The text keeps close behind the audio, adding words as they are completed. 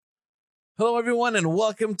Hello, everyone, and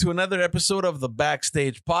welcome to another episode of the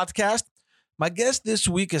Backstage Podcast. My guest this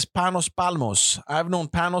week is Panos Palmos. I've known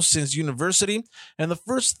Panos since university, and the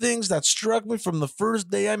first things that struck me from the first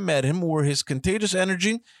day I met him were his contagious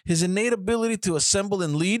energy, his innate ability to assemble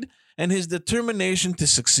and lead, and his determination to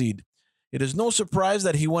succeed. It is no surprise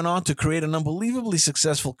that he went on to create an unbelievably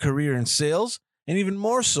successful career in sales, and even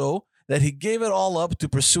more so, that he gave it all up to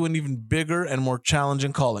pursue an even bigger and more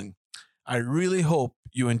challenging calling. I really hope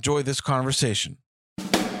you enjoy this conversation.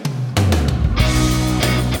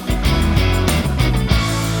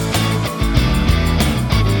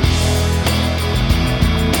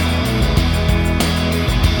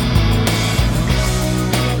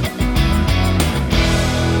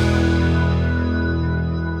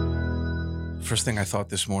 First thing I thought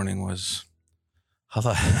this morning was, how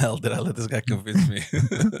the hell did I let this guy convince me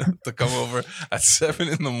to come over at 7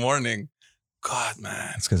 a.m? God,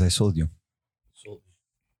 man. It's because I sold you.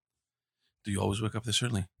 Do you always wake up this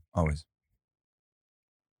early? Always.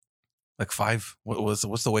 Like 5? What's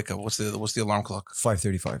the wake up? What's the alarm clock?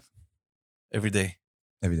 5:35 Every day?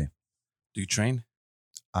 every day. Do you train?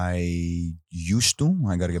 I used to.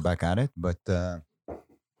 I got to get back at it. But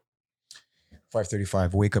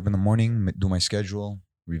 5:35, wake up in the morning, do my schedule,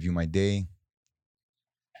 review my day.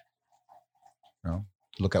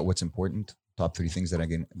 Look at what's important. Top 3 things that I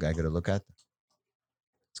got to look at.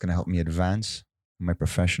 It's going to help me advance my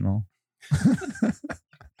professional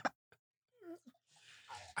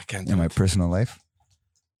I can't do in my it. personal life.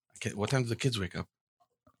 What time do the kids wake up?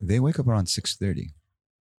 They wake up around 6:30.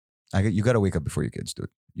 You got to wake up before your kids,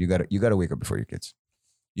 dude. You got to wake up before your kids.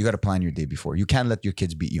 You got to plan your day before. You can't let your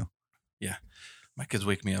kids beat you. Yeah. My kids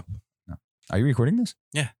wake me up. No. Are you recording this?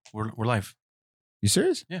 Yeah, we're live. You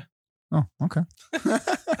serious? Yeah. Oh, okay.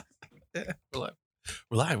 Yeah, we're live.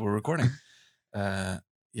 We're live. We're recording.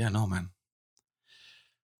 Yeah, no, man.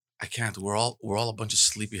 I can't. We're all a bunch of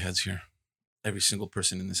sleepyheads here. Every single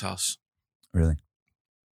person in this house. Really?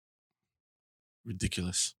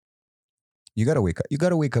 Ridiculous. You got to wake up. You got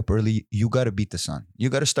to wake up early. You got to beat the sun.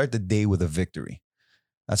 You got to start the day with a victory.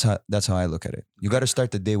 That's how I look at it. You got to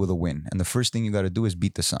start the day with a win. And the first thing you got to do is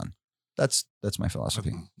beat the sun. That's my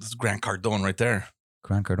philosophy. This is Grant Cardone right there.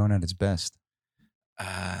 Grant Cardone at its best.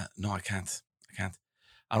 No, I can't.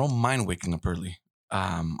 I don't mind waking up early.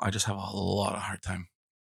 I just have a lot of hard time.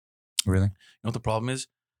 Really? You know what the problem is?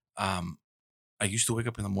 I used to wake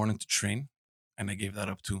up in the morning to train, and I gave that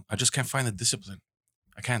up too. I just can't find the discipline.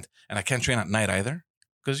 I can't. And I can't train at night either.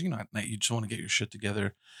 Because, at night, you just want to get your shit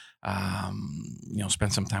together,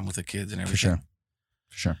 spend some time with the kids and everything.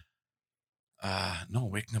 For sure. No,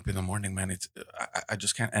 waking up in the morning, man, I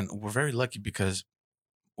just can't. And we're very lucky because,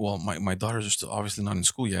 well, my daughters are still obviously not in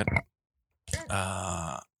school yet.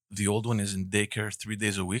 The old one is in daycare 3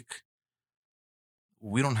 days a week.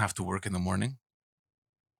 We don't have to work in the morning.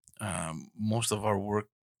 Most of our work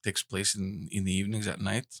takes place in the evenings at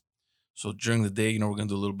night. So during the day, we're going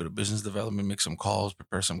to do a little bit of business development, make some calls,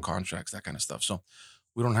 prepare some contracts, that kind of stuff. So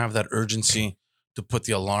we don't have that urgency to put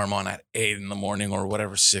the alarm on at 8 a.m. or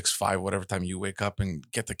whatever, 6, 5, whatever time you wake up and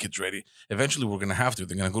get the kids ready. Eventually, we're going to have to.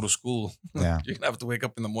 They're going to go to school. Yeah. You're going to have to wake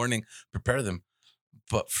up in the morning, prepare them.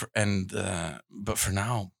 But for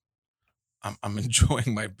now, I'm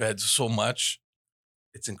enjoying my bed so much.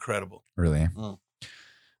 It's incredible. Really? Mm.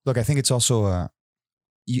 Look, I think it's also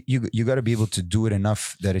you got to be able to do it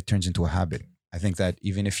enough that it turns into a habit. I think that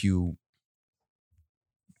even if you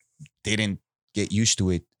didn't get used to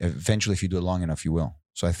it, eventually if you do it long enough, you will.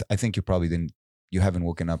 So I think you haven't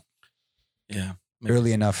woken up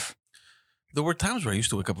early enough. There were times where I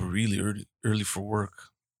used to wake up really early for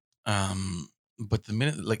work. But the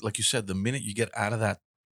minute, like you said, the minute you get out of that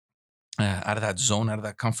zone, out of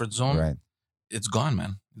that comfort zone, Right. It's gone,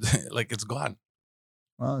 man. Like it's gone.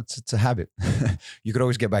 Well, it's a habit. You could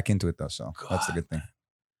always get back into it though. So that's the good thing.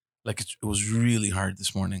 Like it was really hard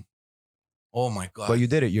this morning. Oh my God. But you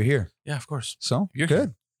did it. You're here. Yeah, of course. So You're good.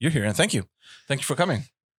 here. You're here. And thank you. Thank you for coming.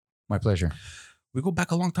 My pleasure. We go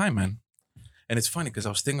back a long time, man. And it's funny because I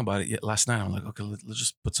was thinking about it last night. I'm like, okay, let's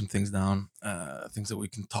just put some things down, things that we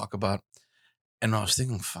can talk about. And I was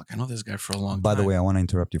thinking, fuck, I know this guy for a long time. By the way, I want to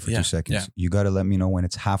interrupt you for 2 seconds. Yeah. You got to let me know when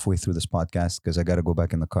it's halfway through this podcast because I got to go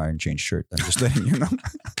back in the car and change shirt. I'm just letting you know.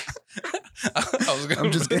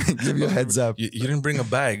 I'm just going to give you a heads up. You didn't bring a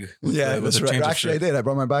bag. That's right. Actually, I did. I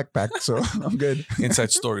brought my backpack, so I'm good. Inside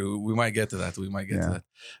story. We might get to that. To that.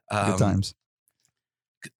 Good times.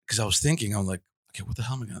 Because I was thinking, I'm like, okay, what the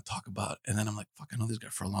hell am I going to talk about? And then I'm like, fuck, I know this guy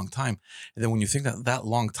for a long time. And then when you think that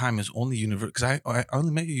long time is only university, because I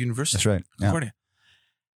only met you at university. That's right. Concordia.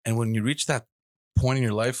 And when you reach that point in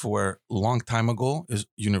your life where long time ago is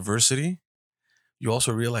university, you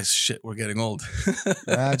also realize, shit, we're getting old.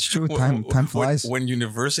 That's true. Time flies. When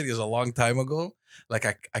university is a long time ago, like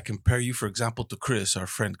I compare you, for example, to Chris, our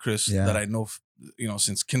friend Chris, that I know,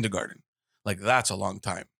 since kindergarten. Like that's a long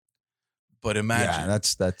time. But imagine,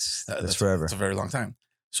 that's forever. It's a very long time.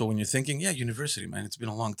 So when you're thinking, university, man, it's been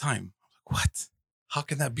a long time. I'm like, what? How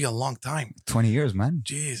can that be a long time? 20 years, man.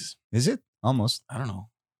 Jeez. Is it? Almost. I don't know.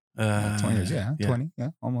 20 years, 20,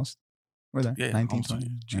 almost. We're there. 19, 20.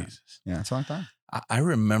 Jesus. Yeah, it's a long time. I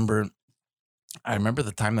remember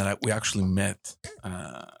the time that we actually met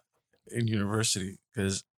in university,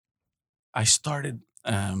 because I started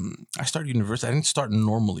university. I didn't start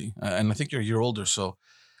normally, and I think you're a year older, so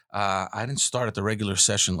I didn't start at the regular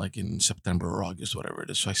session like in September or August, whatever it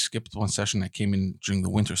is. So I skipped one session. I came in during the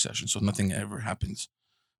winter session, so nothing ever happens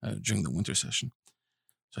during the winter session.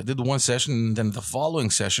 So I did the one session, and then the following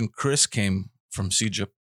session, Chris came from CJIP.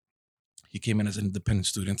 He came in as an independent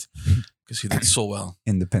student because he did so well.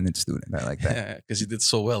 Independent student. I like that. Yeah, because he did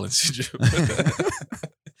so well in CJIP.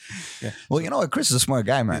 Yeah. Well, you know what? Chris is a smart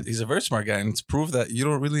guy, man. He's a very smart guy, and it's proof that you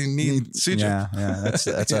don't really need CJIP. Yeah.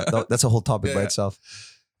 That's a whole topic by itself.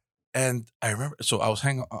 And I remember, so I was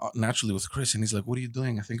hanging naturally with Chris, and he's like, "What are you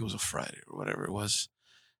doing?" I think it was a Friday or whatever it was.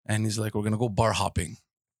 And he's like, "We're going to go bar hopping."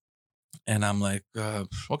 And I'm like,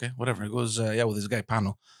 okay, whatever. He goes, with this guy,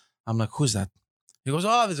 Pano. I'm like, who's that? He goes,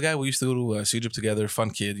 oh, this guy, we used to go to CJIP together, fun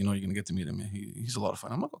kid, you're going to get to meet him. He's a lot of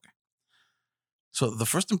fun. I'm like, okay. So the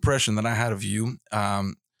first impression that I had of you,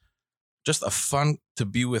 just a fun to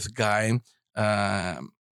be with guy, a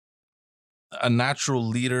natural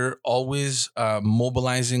leader, always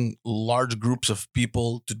mobilizing large groups of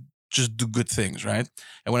people to just do good things, right?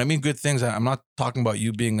 And when I mean good things, I'm not talking about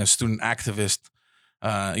you being a student activist,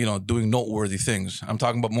 doing noteworthy things. I'm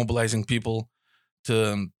talking about mobilizing people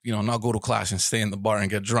to, not go to class and stay in the bar and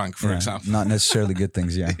get drunk, for example. Not necessarily good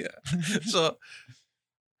things, yeah. So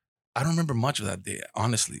I don't remember much of that day,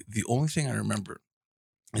 honestly. The only thing I remember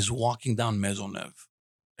is walking down Maisonneuve.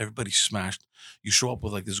 Everybody's smashed. You show up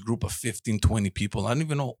with like this group of 15, 20 people. I don't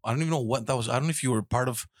even know what that was. I don't know if you were part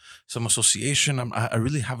of some association. I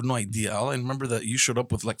really have no idea. All I remember that you showed up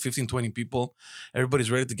with like 15, 20 people. Everybody's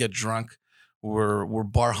ready to get drunk. We're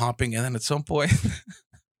bar hopping. And then at some point,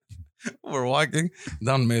 we're walking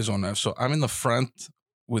down Maisonneuve. So I'm in the front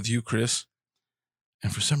with you, Chris.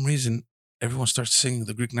 And for some reason, everyone starts singing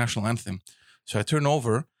the Greek national anthem. So I turn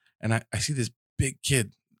over and I see this big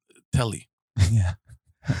kid, Telly. Yeah.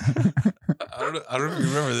 I don't know if you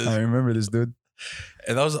remember this. I remember this, dude.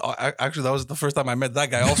 And that was the first time I met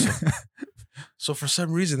that guy also. So for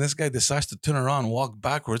some reason, this guy decides to turn around and walk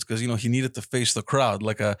backwards because, he needed to face the crowd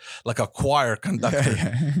like a choir conductor.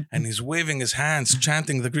 Yeah. And he's waving his hands,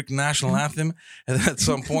 chanting the Greek national anthem. And then at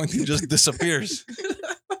some point, he just disappears.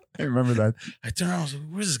 I remember that. I turn around and was like,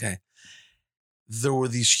 where's this guy? There were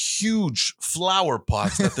these huge flower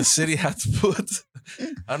pots that the city had to put.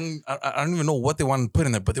 I don't even know what they wanted to put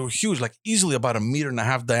in there, but they were huge, like easily about 1.5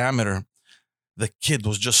 meters diameter. The kid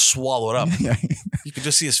was just swallowed up. You could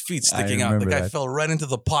just see his feet sticking out. The guy fell right into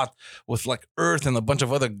the pot with like earth and a bunch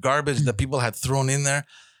of other garbage that people had thrown in there.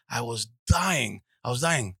 I was dying.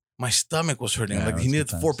 My stomach was hurting. Like he needed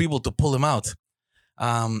 4 people to pull him out.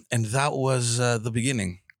 And that was the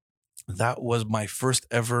beginning. That was my first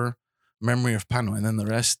ever memory of Pano. And then the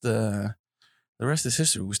rest is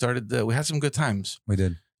history. We had some good times. We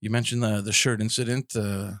did. You mentioned the shirt incident.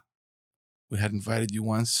 We had invited you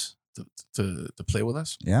once to play with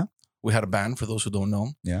us. Yeah. We had a band, for those who don't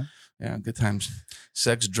know. Yeah. Yeah, good times.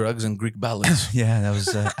 Sex, drugs, and Greek ballads. Yeah, that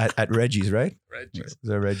was at Reggie's, right? Reggie's. Was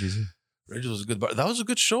that Reggie's? Reggie's was a good bar. That was a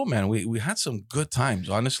good show, man. We had some good times,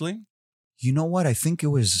 honestly. You know what? I think we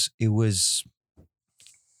were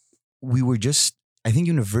just, I think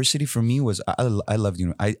university for me was, I loved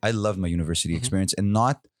my university experience, and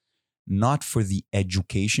not for the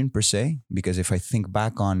education per se, because if I think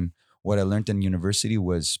back on what I learned in university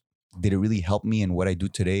did it really help me in what I do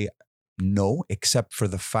today? No, except for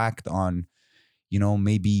the fact on,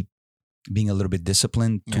 maybe being a little bit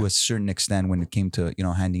disciplined to a certain extent when it came to,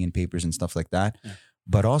 handing in papers and stuff like that. Yeah.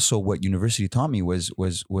 But also what university taught me was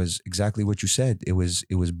exactly what you said. It was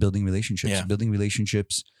building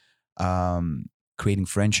relationships, creating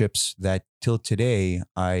friendships that till today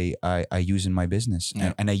I use in my business,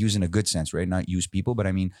 and I use in a good sense, right? Not use people, but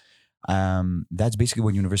I mean, that's basically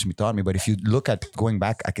what university taught me. But if you look at going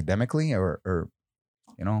back academically or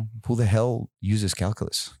who the hell uses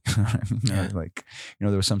calculus? Like,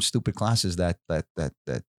 there were some stupid classes that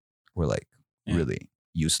were like really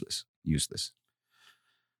useless.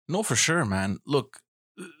 No, for sure, man. Look,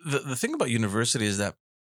 the thing about university is that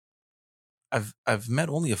I've met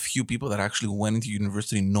only a few people that actually went into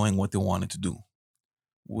university knowing what they wanted to do.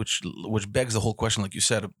 which begs the whole question, like you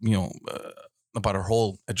said, about our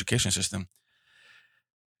whole education system.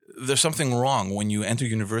 There's something wrong when you enter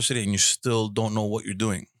university and you still don't know what you're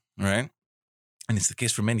doing, right? And it's the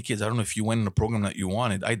case for many kids. I don't know if you went in a program that you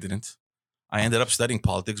wanted. I didn't. I ended up studying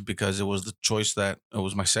politics because it was the choice it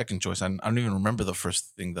was my second choice. I don't even remember the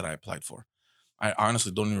first thing that I applied for. I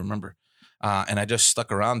honestly don't even remember. And I just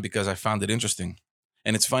stuck around because I found it interesting.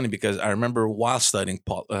 And it's funny because I remember while studying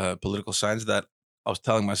political science that I was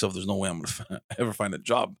telling myself, there's no way I'm going to ever find a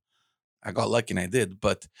job. I got lucky and I did.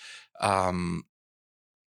 But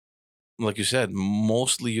like you said,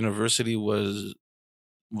 mostly university was,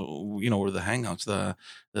 were the hangouts,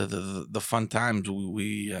 the fun times.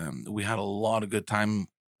 We had a lot of good times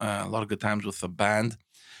with the band.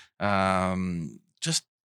 Just,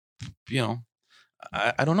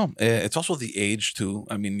 I don't know. It's also the age too.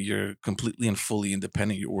 I mean, you're completely and fully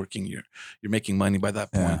independent. You're working. You're making money by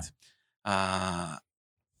that point. I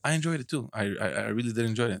enjoyed it too. I really did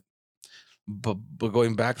enjoy it. But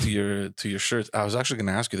going back to your shirt, I was actually going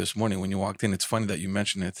to ask you this morning when you walked in. It's funny that you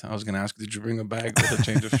mentioned it. I was going to ask, did you bring a bag with a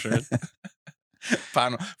change of shirt?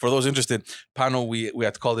 Pano, for those interested, Pano, we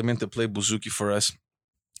had called him in to play bouzouki for us.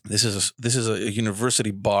 This is a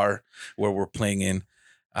university bar where we're playing in.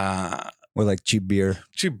 With like cheap beer,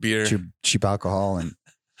 cheap alcohol, and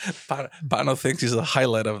Pano thinks he's the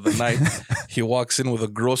highlight of the night. He walks in with a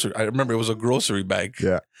grocery. I remember it was a grocery bag.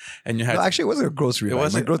 Yeah, and you had actually it wasn't a grocery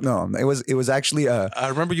bag. It was actually a. I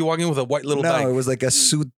remember you walking in with a white little bag. No, it was like a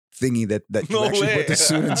suit thingy that you actually put the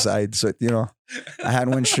suit inside. So I had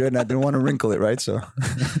one shirt and I didn't want to wrinkle it, right? So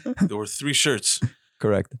there were 3 shirts.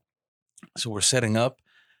 Correct. So we're setting up,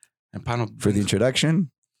 and Pano for the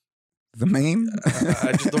introduction. The main?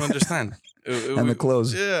 I just don't understand. And the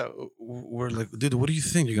clothes. Yeah. We're like, dude, what do you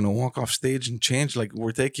think? You're going to walk off stage and change? Like,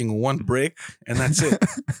 we're taking one break and that's it.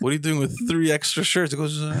 What are you doing with 3 extra shirts? He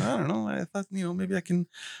goes, I don't know. I thought, maybe I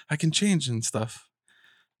can change and stuff.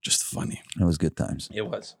 Just funny. It was good times. It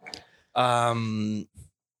was. Tell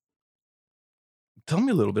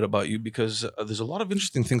me a little bit about you, because there's a lot of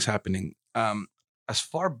interesting things happening. As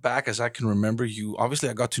far back as I can remember, obviously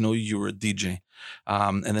I got to know you were a DJ.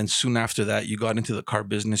 And then soon after that, you got into the car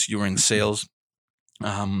business. You were in sales.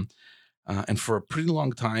 And for a pretty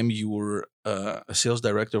long time, you were a sales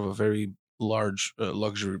director of a very large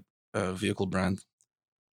luxury vehicle brand.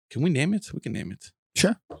 Can we name it? We can name it.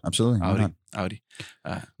 Sure. Absolutely. Audi.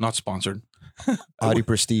 Not sponsored. Audi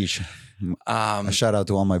Prestige. A shout out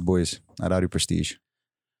to all my boys at Audi Prestige.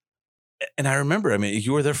 And I remember,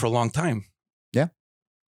 you were there for a long time. Yeah.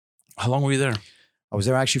 How long were you there? I was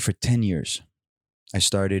there actually for 10 years. I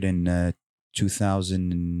started in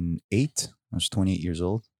 2008. I was 28 years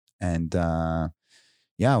old. And I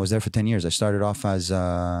was there for 10 years. I started off as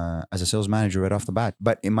a sales manager right off the bat.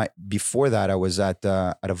 But before that, I was at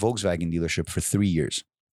a Volkswagen dealership for 3 years.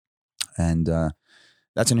 And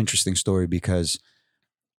that's an interesting story because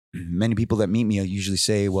many people that meet me usually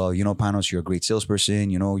say, well, Panos, you're a great salesperson.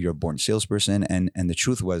 You're a born salesperson. And the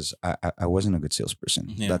truth was I wasn't a good salesperson.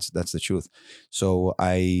 Yeah. That's the truth. So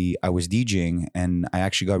I was DJing and I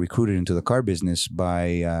actually got recruited into the car business by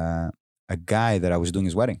a guy that I was doing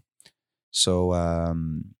his wedding. So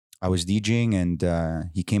I was DJing and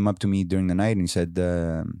he came up to me during the night and he said,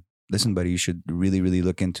 listen, buddy, you should really, really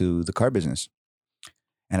look into the into business.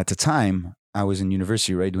 And at the time I was in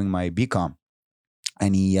university, right, doing my BCom.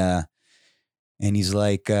 And he's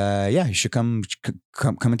like, you should come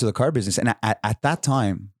into the car business. And at that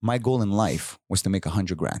time, my goal in life was to make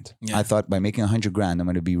 $100,000. Yeah. I thought by making $100,000, I'm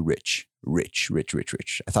going to be rich.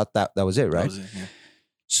 I thought that was it, right? That was it, yeah.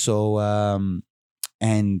 So,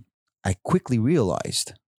 and I quickly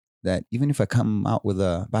realized that even if I come out with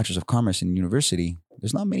a bachelor's of commerce in university,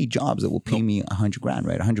 there's not many jobs that will pay me $100,000,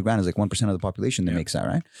 right? $100,000 is like 1% of the population that makes that,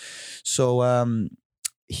 right? So,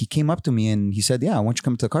 he came up to me and he said, yeah, I want you to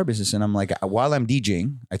come to the car business. And I'm like, while I'm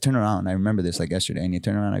DJing, I turn around. I remember this like yesterday. And you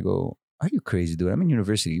turn around and I go, are you crazy, dude? I'm in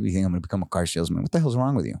university. You think I'm going to become a car salesman? What the hell's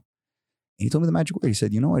wrong with you? And he told me the magic word. He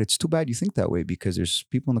said, you know what? It's too bad you think that way because there's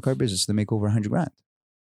people in the car business that make over $100,000. And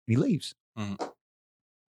he leaves. Mm-hmm.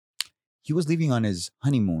 He was leaving on his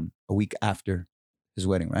honeymoon a week after his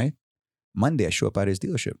wedding, right? Monday, I show up at his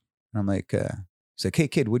dealership. And I'm like, he's like, hey,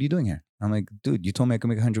 kid, what are you doing here? I'm like, dude, you told me I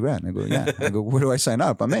could make $100,000. I go, yeah. I go, where do I sign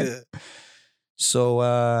up? I'm in. So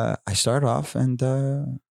I started off and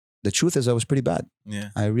the truth is I was pretty bad. Yeah.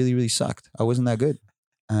 I really, really sucked. I wasn't that good.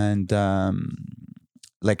 And I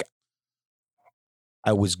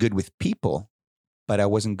was good with people, but I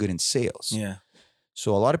wasn't good in sales. Yeah.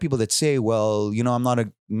 So a lot of people that say, well, I'm not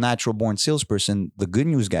a natural born salesperson. The good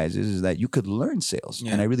news, guys, is that you could learn sales.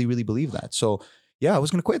 Yeah. And I really, really believe that. So yeah, I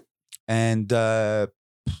was going to quit. And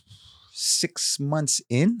 6 months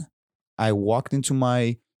in, I walked into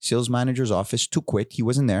my sales manager's office to quit. He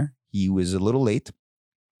wasn't there. He was a little late.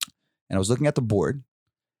 And I was looking at the board,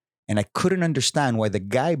 and I couldn't understand why the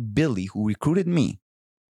guy, Billy, who recruited me,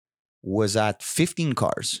 was at 15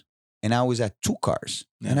 cars and I was at 2 cars.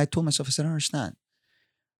 Yeah. And I told myself, I said, I don't understand.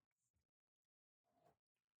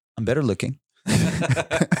 I'm better looking.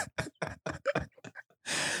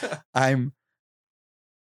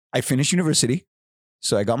 I finished university,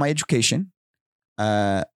 so I got my education.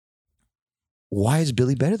 Why is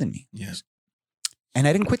Billy better than me? Yes. And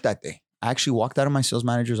I didn't quit that day. I actually walked out of my sales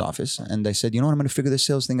manager's office and I said, you know what, I'm going to figure this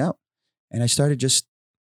sales thing out. And I started just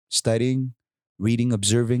studying, reading,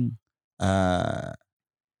 observing,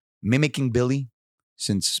 mimicking Billy.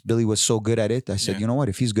 Since Billy was so good at it, I said, you know what,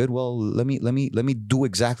 if he's good, well, let me do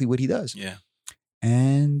exactly what he does. Yeah.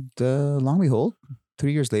 And long and behold,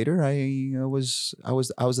 3 years later, I was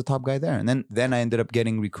the top guy there. And then I ended up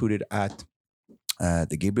getting recruited at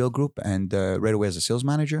the Gabriel Group, and right away as a sales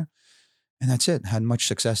manager. And that's it. Had much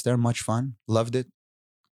success there, much fun, loved it.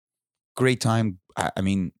 Great time. I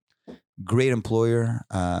mean, great employer.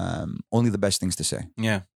 Only the best things to say.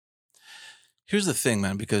 Yeah. Here's the thing,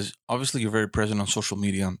 man, because obviously you're very present on social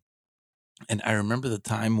media. And I remember the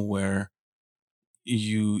time where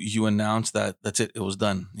you announced that that's it. It was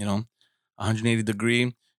done, 180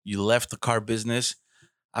 degree. You left the car business.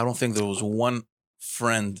 I don't think there was one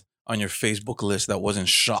friend on your Facebook list that wasn't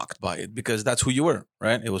shocked by it, because that's who you were,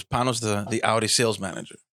 right? It was Panos, the Audi sales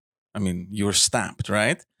manager. I mean, you were stamped,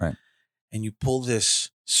 right? Right. And you pull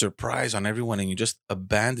this surprise on everyone and you just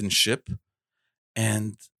abandon ship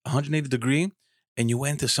and 180 degree, and you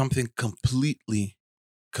went to something completely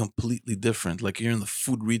different. Like you're in the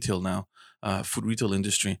food retail now, food retail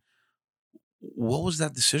industry. What was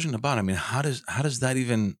that decision about? I mean, how does that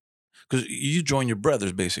even? Because you joined your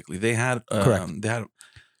brothers basically. They had Correct. They had.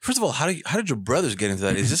 First of all, how did your brothers get into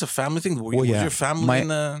that? Is this a family thing? Was your family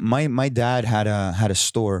my dad had a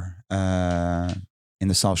store in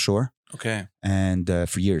the South Shore. Okay. And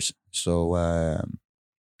for years, so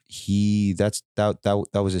that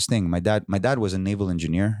was his thing. My dad was a naval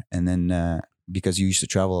engineer, and then because he used to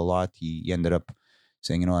travel a lot, he ended up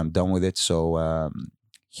saying, I'm done with it. So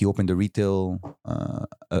he opened a retail,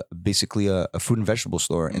 basically a fruit and vegetable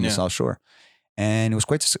store in the South Shore. And it was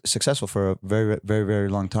quite successful for a very, very, very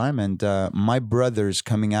long time. And my brothers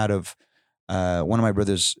coming out of, one of my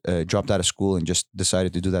brothers dropped out of school and just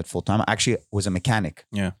decided to do that full time. Actually, was a mechanic.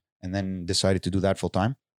 Yeah. And then decided to do that full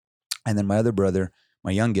time. And then my other brother,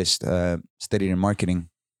 my youngest, studied in marketing,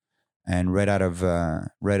 and right out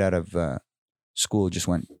of school just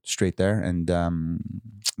went straight there. And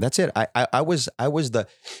that's it. I was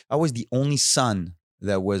the only son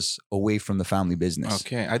that was away from the family business.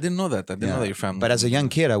 Okay, I didn't know that. I didn't know that your family. But as a young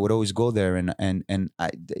kid, I would always go there, and I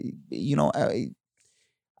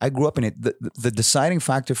grew up in it. The deciding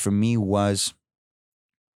factor for me was,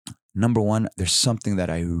 number one, there's something that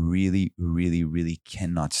I really, really, really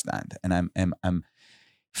cannot stand, and I'm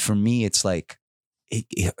for me, it's like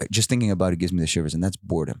just thinking about it gives me the shivers, and that's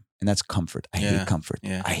boredom, and that's comfort. I hate comfort.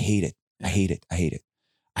 Yeah. I hate it. I hate it. I hate it.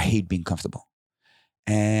 I hate being comfortable.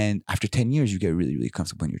 And after 10 years, you get really, really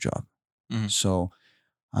comfortable in your job. Mm-hmm. So,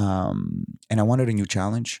 and I wanted a new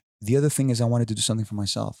challenge. The other thing is I wanted to do something for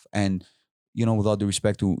myself. And, with all due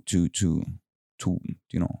respect to the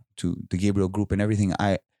Gabriel Group and everything,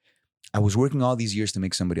 I was working all these years to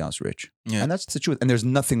make somebody else rich. Yeah. And that's the truth. And there's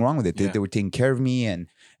nothing wrong with it. Yeah. They were taking care of me, and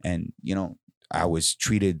I was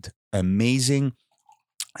treated amazing.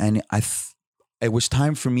 And it was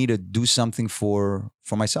time for me to do something for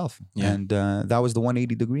myself. Yeah. And that was the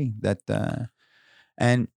 180 degree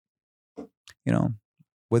and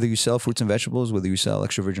whether you sell fruits and vegetables, whether you sell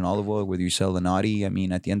extra virgin olive oil, whether you sell Lanati, I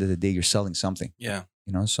mean, at the end of the day, you're selling something. Yeah.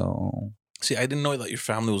 So. See, I didn't know that your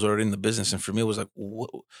family was already in the business. And for me, it was like,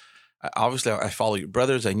 obviously I follow your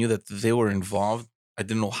brothers. I knew that they were involved. I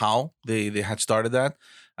didn't know how they had started that.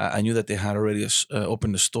 I knew that they had already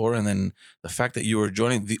opened a store. And then the fact that you were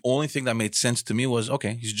joining, the only thing that made sense to me was,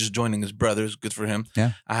 okay, he's just joining his brothers. Good for him.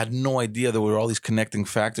 Yeah. I had no idea there were all these connecting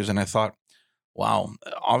factors. And I thought, wow,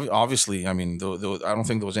 obviously, I mean, I don't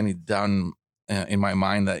think there was any doubt in my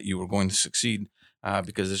mind that you were going to succeed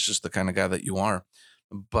because it's just the kind of guy that you are.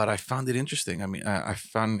 But I found it interesting. I mean, I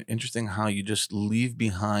found it interesting how you just leave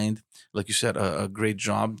behind, like you said, a great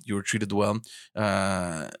job. You were treated well.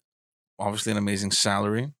 Obviously, an amazing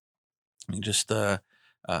salary. You just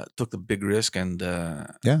took the big risk, and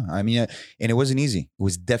I mean, and it wasn't easy. It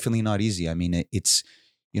was definitely not easy. I mean, it's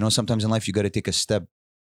sometimes in life you got to take a step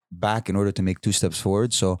back in order to make 2 steps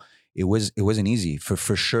forward. So it wasn't easy.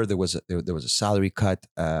 For sure, there was a salary cut.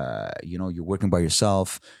 You're working by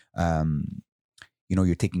yourself. Um,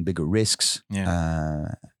 you're taking bigger risks.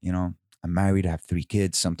 I'm married. I have 3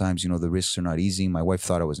 kids. Sometimes, the risks are not easy. My wife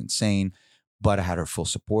thought I was insane, but I had her full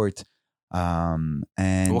support. And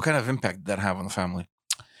what kind of impact did that have on the family?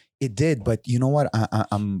 it did, but you know what?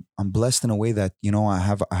 I'm blessed in a way that I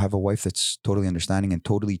have a wife that's totally understanding and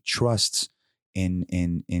totally trusts in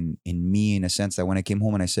me, in a sense that when I came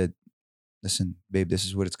home and I said, "Listen, babe, this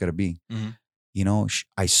is what it's gonna be."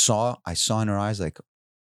 I saw in her eyes like,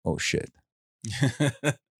 "Oh shit."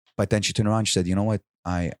 But then she turned around and she said, "You know what?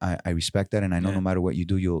 I respect that, and I know no matter what you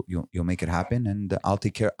do, you'll make it happen, and I'll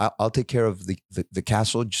take care. I'll take care of the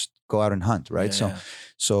castle. Just go out and hunt, right?"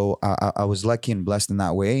 So I was lucky and blessed in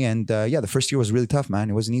that way, and the first year was really tough, man.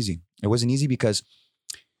 It wasn't easy. It wasn't easy because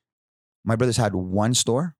my brothers had 1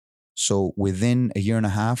 store, so within a year and a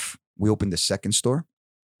half, we opened the 2nd store.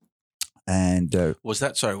 And was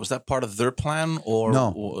that part of their plan, or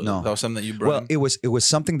no, that was something that you brought? Well, it was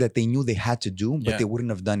something that they knew they had to do, but they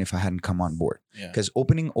wouldn't have done if I hadn't come on board. Because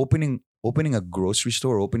opening a grocery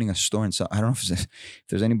store, opening a store, and so I don't know if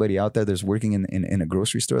there's anybody out there that's working in a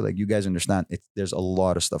grocery store. Like, you guys understand, there's a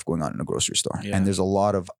lot of stuff going on in a grocery store, and there's a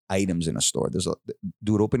lot of items in a store.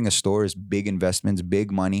 Opening a store is big investments,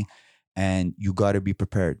 big money, and you got to be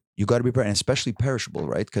prepared. You got to be prepared, and especially perishable,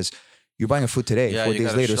 right? Because you're buying a food today, 4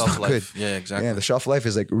 days later, it's not good. Yeah, exactly. Yeah, the shelf life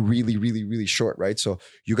is like really, really, really short, right? So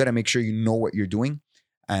you got to make sure you know what you're doing.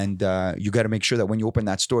 And you got to make sure that when you open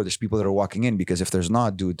that store, there's people that are walking in, because if there's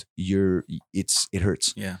not, dude, it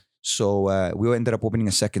hurts. Yeah. So we ended up opening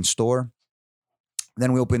a 2nd store.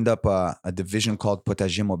 Then we opened up a division called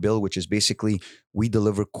contagious, which is basically we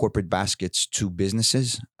deliver corporate baskets to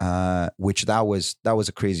businesses, which that was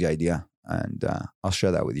a crazy idea. And I'll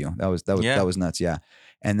share that with you. That was nuts. Yeah.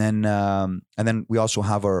 And then we also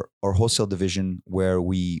have our wholesale division where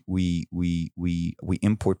we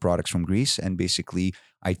import products from Greece, and basically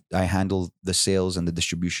I handle the sales and the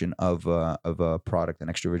distribution of a product, an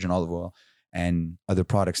extra virgin olive oil, and other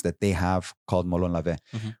products that they have called Molon Lave.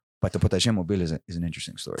 But the Potager Mobile is an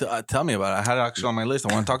interesting story. Tell me about it. I had it actually on my list.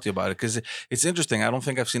 I want to talk to you about it because it's interesting. I don't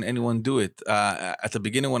think I've seen anyone do it. At the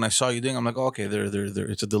beginning, when I saw you doing it, I'm like, oh, okay,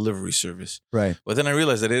 it's a delivery service. Right. But then I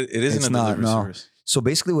realized that it isn't a delivery service. So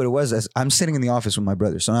basically what it was is I'm sitting in the office with my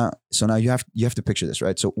brother. So now you have to picture this,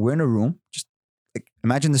 right? So we're in a room. Just like,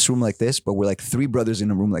 imagine this room like this, but we're like 3 brothers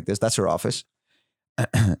in a room like this. That's our office.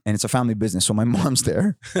 And it's a family business. So my mom's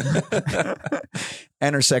there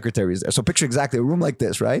and her secretary is there. So picture exactly a room like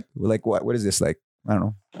this, right? We're like, what is this? Like, I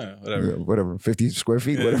don't know, whatever, 50 square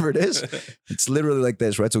feet, whatever it is. It's literally like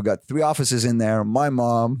this, right? So we got 3 offices in there, my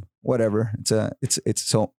mom, whatever. It's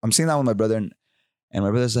so I'm seeing that with my brother, and my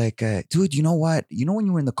brother's like, dude, you know what? You know when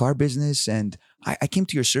you were in the car business and I came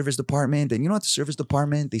to your service department, and at the service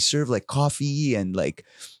department, they serve like coffee and like,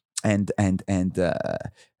 and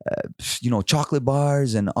chocolate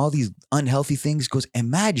bars and all these unhealthy things. He goes,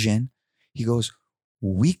 imagine, he goes,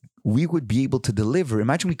 we would be able to deliver.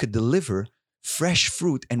 Imagine we could deliver fresh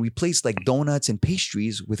fruit and replace like donuts and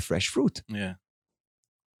pastries with fresh fruit. Yeah.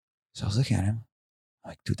 So I was looking at him.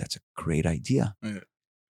 I'm like, dude, that's a great idea. Yeah.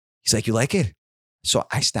 He's like, you like it? So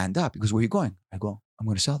I stand up. He goes, where are you going? I go, I'm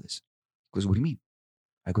going to sell this. He goes, what do you mean?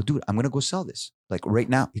 I go, dude, I'm going to go sell this. Like right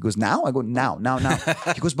now. He goes, now? I go, now.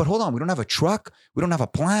 He goes, but hold on. We don't have a truck. We don't have a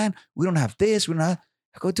plan. We don't have this. We don't have.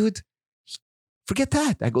 I go, dude, forget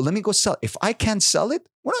that. I go, let me go sell. If I can't sell it,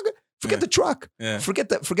 we're not going to forget the truck. Yeah. Forget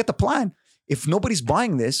the plan. If nobody's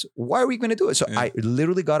buying this, why are we going to do it? So I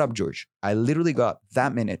literally got up, George. I literally got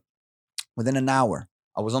that minute. Within an hour,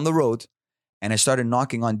 I was on the road and I started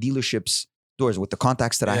knocking on dealerships' doors with the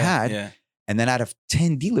contacts that I had. Yeah. And then out of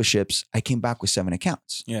 10 dealerships, I came back with 7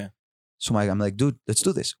 accounts. Yeah. So I'm like, dude, let's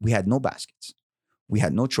do this. We had no baskets. We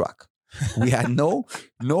had no truck. We had no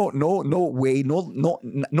way,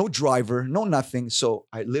 no driver, no nothing. So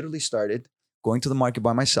I literally started going to the market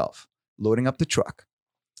by myself, loading up the truck.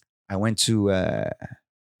 I went to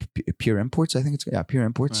Pure Imports, I think it's, Pure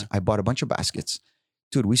Imports. Right. I bought a bunch of baskets.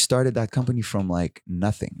 Dude, we started that company from like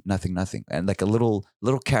nothing. And like a little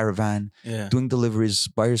caravan, doing deliveries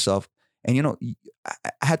by yourself. And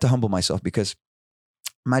I had to humble myself because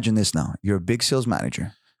imagine this now. You're a big sales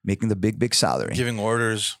manager, making the big salary. Giving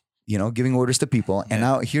orders. Giving orders to people. And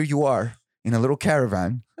now here you are in a little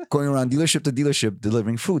caravan going around dealership to dealership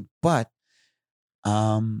delivering food. But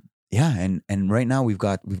and right now we've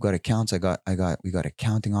got accounts. We got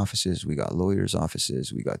accounting offices, we got lawyers'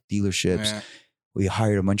 offices, we got dealerships. Yeah. We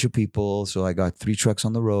hired a bunch of people. So I got 3 trucks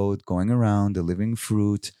on the road going around delivering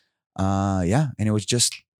fruit. And it was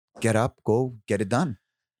just get up, go, get it done.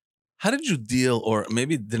 How did you deal, or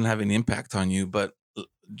maybe it didn't have any impact on you, but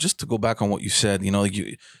just to go back on what you said,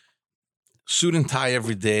 suit and tie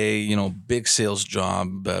every day, you know, big sales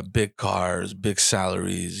job, big cars, big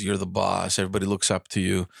salaries. You're the boss. Everybody looks up to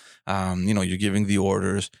you. You know, you're giving the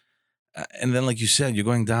orders. And then, like you said, you're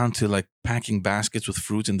going down to like packing baskets with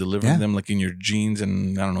fruits and delivering Yeah. them like in your jeans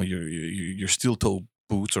and I don't know, your steel toe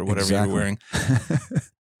boots or whatever you're wearing.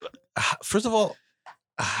 First of all,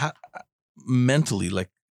 mentally, like,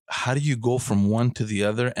 how do you go from one to the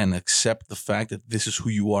other and accept the fact that this is who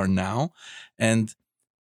you are now? And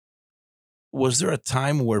was there a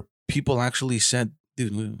time where people actually said,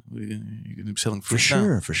 dude, you're going to be selling fruit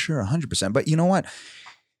now? For sure, 100%. But you know what?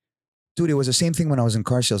 Dude, it was the same thing when I was in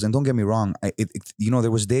car sales. And don't get me wrong,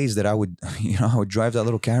 there was days that I would drive that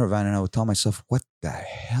little caravan and I would tell myself, what the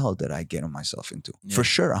hell did I get myself into? Yeah. For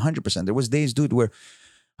sure, 100%. There was days, dude, where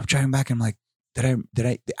I'm driving back and I'm like,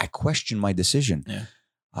 I questioned my decision. Yeah.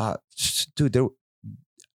 Dude,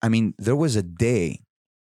 there was a day,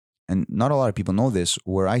 and not a lot of people know this,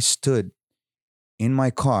 where I stood in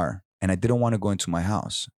my car and I didn't want to go into my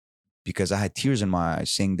house because I had tears in my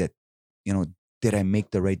eyes saying that, did I make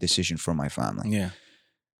the right decision for my family? Yeah.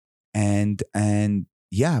 And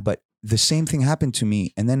yeah, but the same thing happened to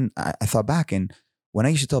me. And then I thought back, and when I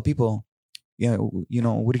used to tell people,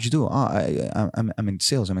 what did you do? I'm in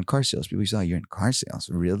sales. I'm in car sales. People used to say, you're in car sales?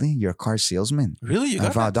 Really? You're a car salesman? Really? You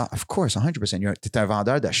got that? Of course, 100%. You're un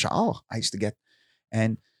vendeur de char. I used to get,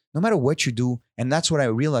 and no matter what you do, and that's what I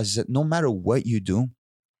realized is that no matter what you do,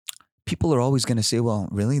 people are always going to say, well,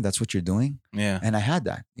 really? That's what you're doing? Yeah. And I had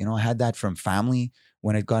that. I had that from family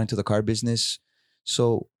when I got into the car business.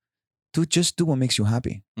 So just do what makes you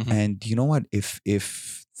happy. Mm-hmm. And you know what? If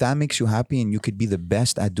that makes you happy and you could be the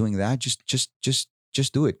best at doing that,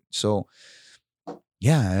 just do it. So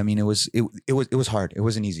yeah, I mean, it was hard. It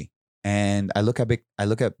wasn't easy. And I look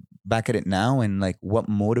back at it now, and like what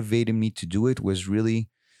motivated me to do it was really,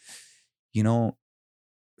 I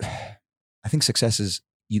think success is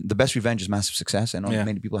the best revenge is massive success. I know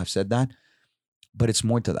many people have said that, but it's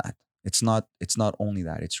more to that. It's not only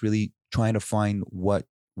that. It's really trying to find what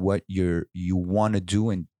you want to do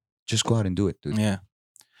and just go out and do it, dude. Yeah.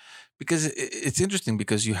 Because it's interesting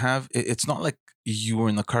because it's not like you were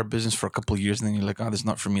in the car business for a couple of years and then you're like, oh, this is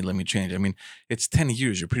not for me. Let me change. I mean, it's 10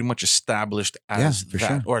 years. You're pretty much established as that,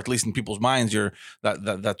 sure. Or at least in people's minds,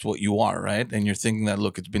 that's what you are, right? And you're thinking that,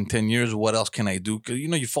 look, it's been 10 years. What else can I do? Because,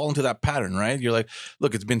 you fall into that pattern, right? You're like,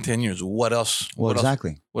 look, it's been 10 years. What else? Well,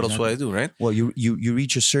 exactly. What else would I do, right? Well, you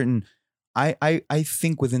reach a certain, I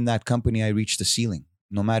think within that company, I reached the ceiling,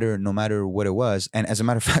 no matter what it was. And as a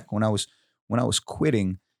matter of fact, when I was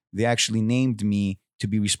quitting, they actually named me to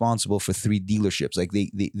be responsible for 3 dealerships. Like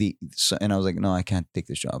and I was like, no, I can't take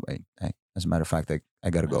this job. I as a matter of fact, I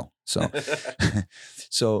gotta go. So,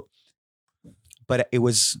 but it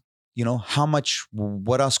was,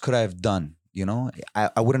 what else could I have done?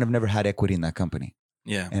 I wouldn't have never had equity in that company.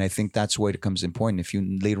 Yeah. And I think that's where it becomes important. If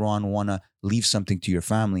you later on want to leave something to your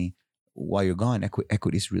family while you're gone,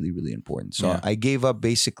 equity is really, really important. So I gave up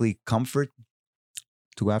basically comfort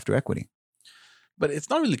to go after equity. But it's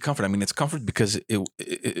not really comfort. I mean, it's comfort because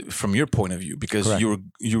it from your point of view, because Correct.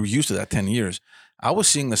 you were used to that 10 years. I was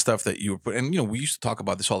seeing the stuff that you were and we used to talk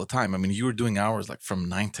about this all the time. I mean, you were doing hours like from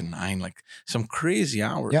 9 to 9, like some crazy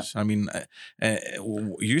hours. Yeah. I mean,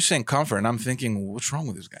 you're saying comfort, and I'm thinking, what's wrong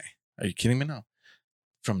with this guy? Are you kidding me now?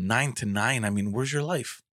 From 9 to 9, I mean, where's your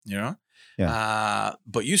life? Yeah.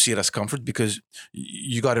 But you see it as comfort because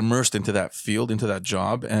you got immersed into that field, into that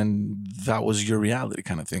job, and that was your reality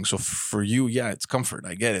kind of thing. So for you, yeah, it's comfort.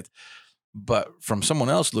 I get it. But from someone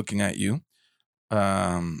else looking at you,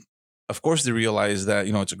 of course they realize that,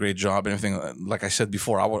 it's a great job and everything. Like I said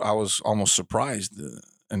before, I was almost surprised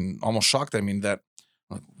and almost shocked. I mean, that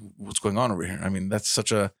like, what's going on over here? I mean, that's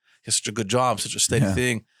such a good job, such a steady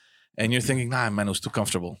thing. And you're thinking, nah, man, it was too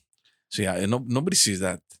comfortable. So yeah, nobody sees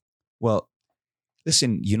that. Well,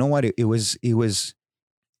 listen, you know what? It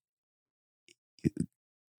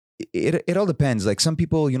all depends. Like some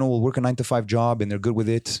people, will work a 9 to 5 job and they're good with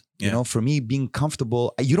it. Yeah. For me, being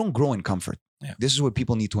comfortable, you don't grow in comfort. Yeah. This is what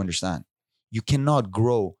people need to understand. You cannot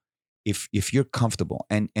grow if you're comfortable.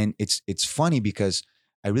 And it's funny because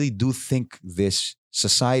I really do think this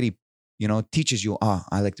society, teaches you,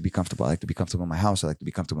 I like to be comfortable. I like to be comfortable in my house. I like to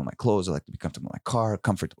be comfortable in my clothes. I like to be comfortable in my car,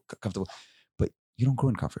 comfortable. But you don't grow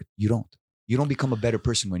in comfort. You don't become a better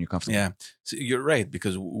person when you're comfortable. Yeah. So you're right,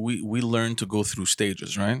 because we learn to go through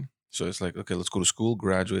stages, right? So it's like, okay, let's go to school,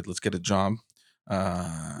 graduate, let's get a job,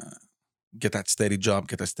 get that steady job,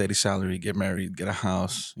 get that steady salary, get married, get a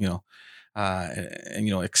house,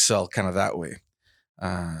 and excel kind of that way.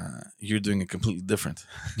 You're doing it completely different.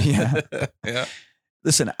 Yeah. Yeah.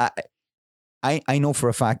 Listen, I know for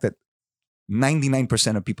a fact that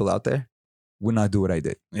 99% of people out there would not do what I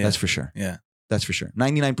did. Yeah. That's for sure. Yeah. That's for sure.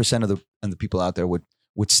 99% of the people out there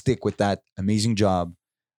would stick with that amazing job,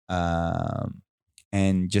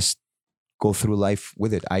 and just go through life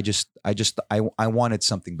with it. I wanted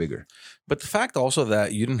something bigger. But the fact also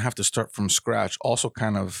that you didn't have to start from scratch also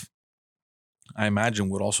kind of, I imagine,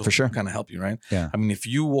 would also For sure. kind of help you, right? Yeah. I mean, if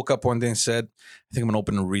you woke up one day and said, I think I'm going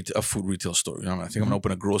to open a food retail store, I think I'm going to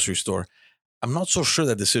open a grocery store, I'm not so sure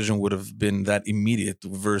that decision would have been that immediate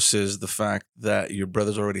versus the fact that your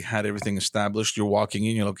brothers already had everything established. You're walking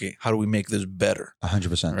in, you're like, okay, how do we make this better?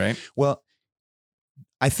 100%. Right? Well,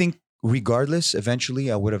 I think regardless,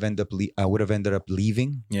 eventually I would have ended up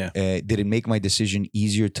leaving. Yeah. Did it make my decision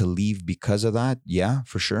easier to leave because of that? Yeah,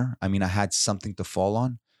 for sure. I mean, I had something to fall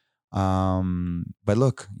on. But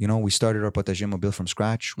look, we started our potager mobile from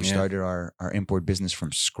scratch. We started our import business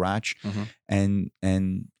from scratch, and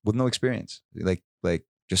with no experience. Like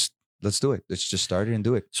just let's do it. Let's just start it and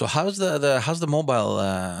do it. So how's the mobile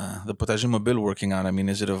the potager mobile working out? I mean,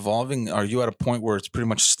 is it evolving? Are you at a point where it's pretty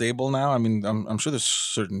much stable now? I mean, I'm sure there's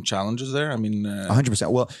certain challenges there. I mean,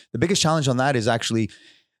 100%. Well, the biggest challenge on that is actually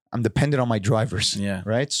I'm dependent on my drivers. Yeah.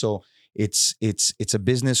 Right. So it's a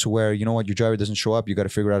business where, your driver doesn't show up, you got to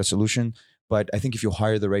figure out a solution. But I think if you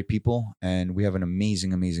hire the right people, and we have an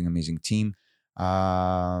amazing team,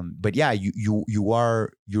 but yeah,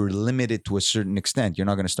 you're limited to a certain extent. You're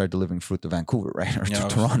not going to start delivering fruit to Vancouver, right, or to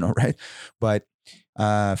Toronto, right? But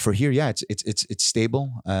for here, yeah, it's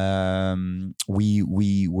stable.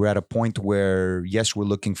 We're at a point where yes, we're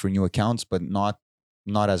looking for new accounts, but not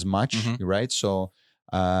as much, right? So.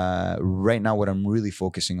 Right now, what I'm really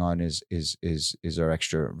focusing on is our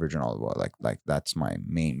extra virgin olive oil. Like that's my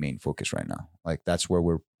main focus right now. Like that's where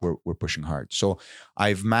we're pushing hard. So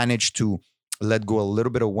I've managed to let go a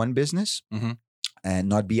little bit of one business and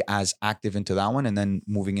not be as active into that one, and then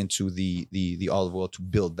moving into the olive oil to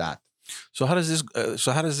build that. So how does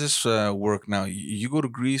this work now? You go to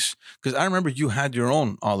Greece, because I remember you had your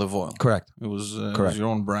own olive oil. Correct. It was your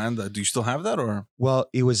own brand. Do you still have that, or? Well,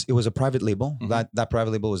 it was a private label. That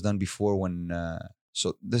private label was done before when.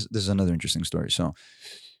 So this is another interesting story. So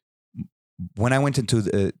when I went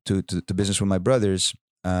into to business with my brothers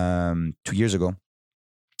 2 years ago,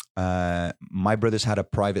 my brothers had a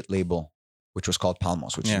private label which was called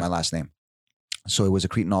Palmos, which is my last name. So it was a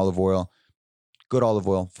Cretan olive oil. Good olive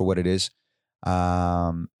oil for what it is.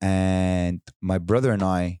 And my brother and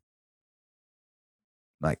I,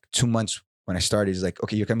 like 2 months when I started, he's like,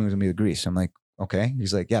 okay, you're coming with me to Greece. I'm like, okay.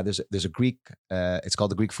 He's like, yeah, there's a Greek, it's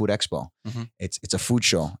called the Greek Food Expo. It's a food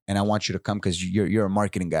show. And I want you to come because you're a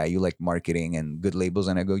marketing guy. You like marketing and good labels.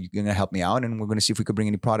 And I go, you're going to help me out. And we're going to see if we could bring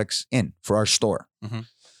any products in for our store.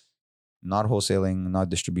 Not wholesaling, not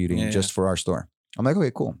distributing, just for our store. I'm like,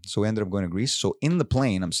 okay, cool. So we ended up going to Greece. So in the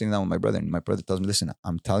plane, I'm sitting down with my brother, and my brother tells me, listen,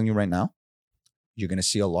 I'm telling you right now, you're going to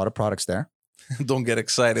see a lot of products there. Don't get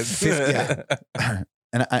excited. Yeah.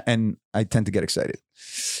 And I tend to get excited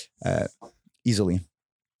easily.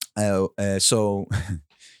 So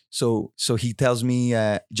he tells me,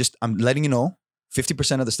 I'm letting you know,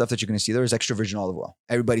 50% of the stuff that you're going to see there is extra virgin olive oil.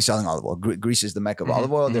 Everybody's selling olive oil. Greece is the mecca of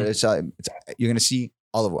olive oil. You're going to see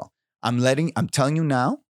olive oil. I'm telling you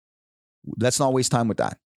now, let's not waste time with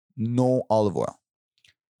that. No olive oil.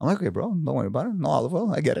 I'm like, okay, bro, don't worry about it. No olive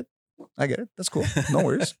oil. I get it. That's cool. No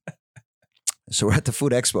worries. So we're at the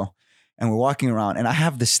food expo and we're walking around, and I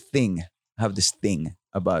have this thing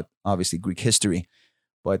about obviously Greek history,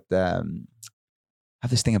 but I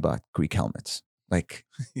have this thing about Greek helmets, like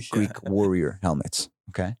Greek warrior helmets.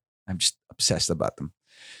 Okay. I'm just obsessed about them.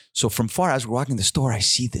 So from far, as we're walking the store, I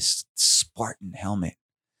see this Spartan helmet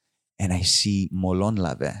and I see Molon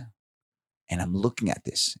Lave. And I'm looking at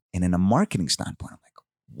this, and in a marketing standpoint, I'm like,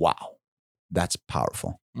 wow, that's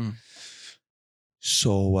powerful.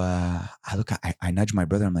 So I nudge my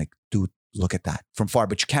brother. I'm like, dude, look at that from far,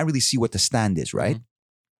 but you can't really see what the stand is, right?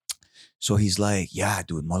 So he's like, yeah,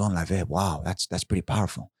 dude, Molon Lave, wow, that's pretty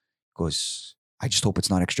powerful. He goes, I just hope it's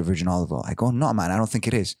not extra virgin olive oil. I go, no, man, I don't think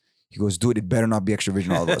it is. He goes, dude, it better not be extra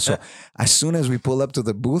virgin olive oil. So as soon as we pull up to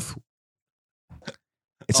the booth,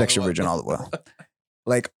 it's extra virgin olive oil.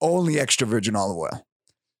 Like only extra virgin olive oil.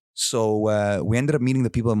 So we ended up meeting the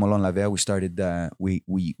people at Molon Lave. We started, we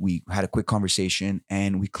had a quick conversation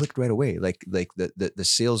and we clicked right away. Like the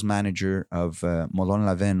sales manager of Molon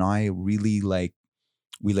Lave and I really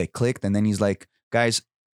we clicked. And then he's like, guys,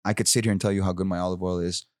 I could sit here and tell you how good my olive oil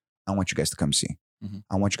is. I want you guys to come see.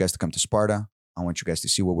 I want you guys to come to Sparta. I want you guys to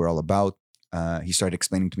see what we're all about. He started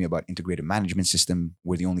explaining to me about integrated management system.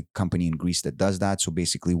 We're the only company in Greece that does that. So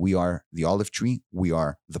basically we are the olive tree. We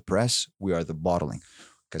are the press. We are the bottling.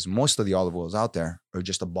 Because most of the olive oils out there are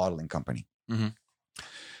just a bottling company.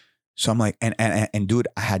 So I'm like, and dude,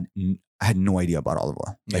 I had no idea about olive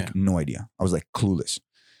oil. Like Yeah. no idea. I was like clueless.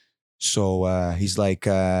 So he's like,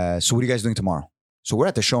 so what are you guys doing tomorrow? So we're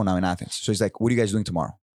at the show now in Athens. So he's like, what are you guys doing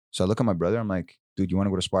tomorrow? So I look at my brother. I'm like, dude, you want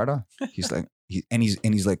to go to Sparta? He's like,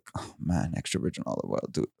 he's like, oh man, extra virgin olive oil,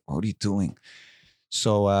 dude. What are you doing?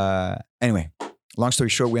 So anyway, long story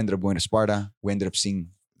short, we ended up going to Sparta. We ended up seeing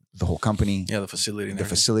the whole company, Yeah, the facility. And the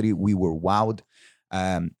everything. facility. We were wowed.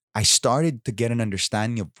 I started to get an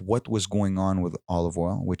understanding of what was going on with olive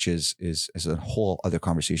oil, which is a whole other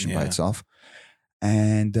conversation by Yeah. itself.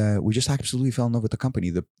 And we just absolutely fell in love with the company.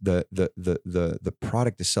 The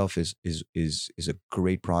product itself is a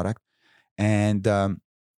great product. And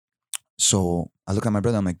so I look at my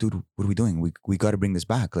brother. I'm like, dude, what are we doing? We got to bring this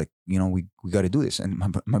back. Like, you know, we got to do this. And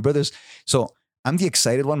my brother's, so I'm the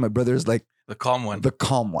excited one. My brother's like The calm one. the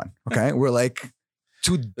calm one. Okay, we're like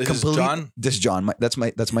two This complete. is John? This is John. That's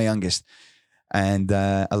my youngest. And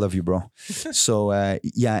I love you, bro. So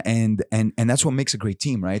yeah, and that's what makes a great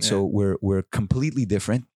team, right? Yeah. So we're completely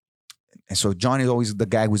different. And so John is always the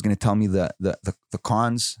guy who's going to tell me the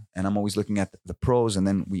cons, and I'm always looking at the pros, and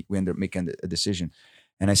then we end up making a decision.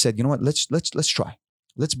 And I said, you know what? Let's try.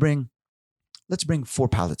 Let's bring 4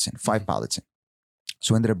 pallets in, 5 pallets in.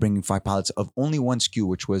 So I ended up bringing 5 pallets of only one SKU,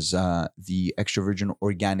 which was the extra virgin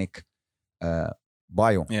organic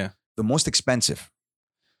bio, Yeah. the most expensive.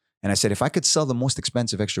 And I said, if I could sell the most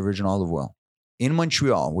expensive extra virgin olive oil in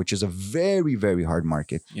Montreal, which is a very, very hard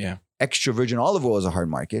market, Yeah. extra virgin olive oil is a hard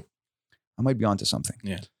market, I might be onto something.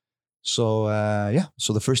 Yeah. So yeah.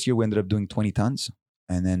 So the first year we ended up doing 20 tons.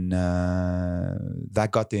 And then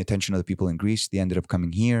that got the attention of the people in Greece. They ended up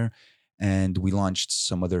coming here, and we launched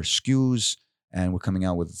some other SKUs, and we're coming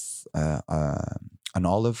out with an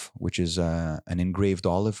olive, which is an engraved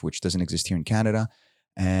olive, which doesn't exist here in Canada.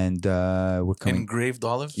 And we're coming. Engraved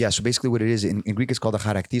olive? Yeah. So basically, what it is in Greek, it's called a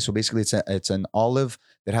charakti. So basically, it's an olive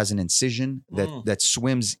that has an incision that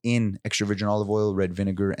swims in extra virgin olive oil, red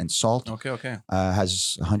vinegar, and salt. Okay.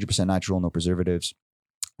 Has 100% natural, no preservatives,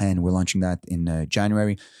 and we're launching that in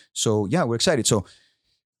January. So yeah, we're excited. So,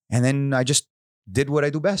 and then I just did what I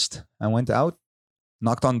do best. I went out,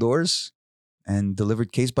 knocked on doors, and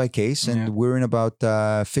delivered case by case. And we're in about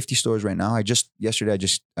 50 stores right now. Yesterday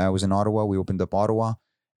I was in Ottawa. We opened up Ottawa,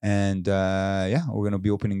 and yeah, we're gonna be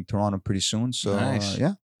opening Toronto pretty soon. So Nice.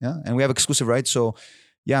 yeah, and we have exclusive rights. So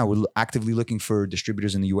yeah, we're actively looking for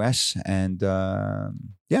distributors in the US, and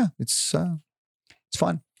yeah, it's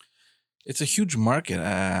fun. It's a huge market.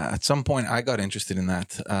 At some point, I got interested in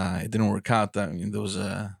that. It didn't work out. I mean,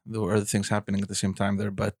 there were other things happening at the same time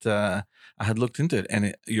there, but I had looked into it,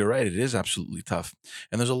 and you're right. It is absolutely tough,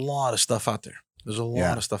 and there's a lot of stuff out there.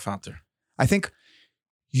 I think,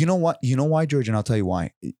 you know what? You know why, George? And I'll tell you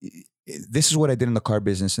why. This is what I did in the car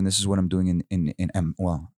business, and this is what I'm doing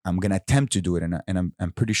well, I'm going to attempt to do it, and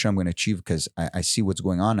I'm pretty sure I'm going to achieve, because I see what's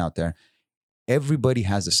going on out there. Everybody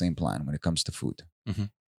has the same plan when it comes to food. Mm-hmm.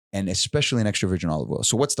 And especially in extra virgin olive oil.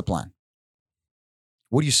 So what's the plan?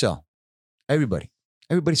 What do you sell?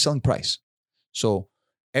 Everybody's selling price. So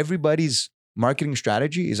everybody's marketing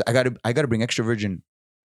strategy is I gotta bring extra virgin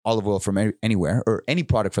olive oil from anywhere, or any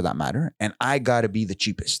product for that matter, and I gotta be the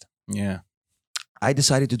cheapest. Yeah. I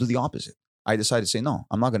decided to do the opposite. I decided to say, no,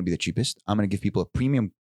 I'm not gonna be the cheapest. I'm gonna give people a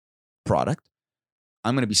premium product.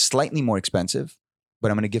 I'm gonna be slightly more expensive,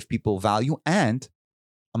 but I'm gonna give people value, and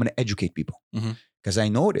I'm gonna educate people. Mm-hmm. Because I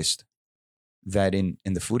noticed that in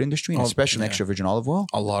the food industry, and especially in extra virgin olive oil,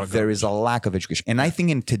 there is a lack of education. And I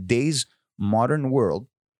think in today's modern world,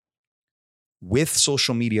 with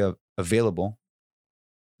social media available,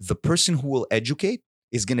 the person who will educate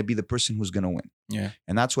is going to be the person who's going to win. Yeah.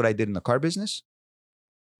 And that's what I did in the car business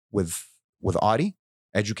with Audi,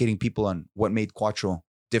 educating people on what made Quattro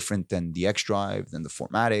different than the X-Drive, than the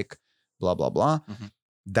 4MATIC, blah, blah, blah. Mm-hmm.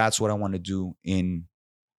 That's what I want to do in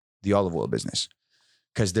the olive oil business.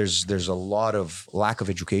 Because there's a lot of lack of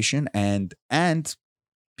education, and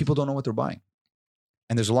people don't know what they're buying.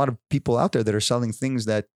 And there's a lot of people out there that are selling things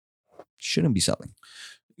that shouldn't be selling.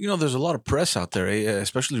 You know, there's a lot of press out there,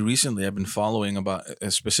 especially recently. I've been following about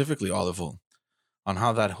specifically olive oil, on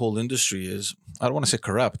how that whole industry is. I don't want to say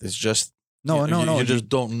corrupt. It's just no. You just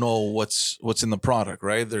don't know what's in the product,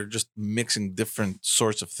 right? They're just mixing different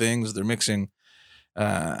sorts of things. They're mixing,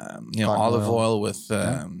 olive oil with.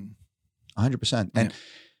 100%. And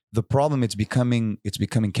the problem, it's becoming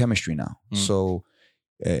chemistry now. So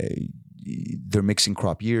they're mixing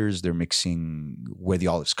crop years, they're mixing where the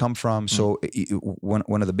olives come from. So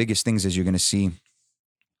one of the biggest things is you're going to see,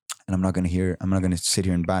 and I'm not going to sit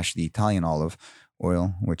here and bash the Italian olive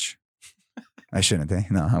oil, which I shouldn't.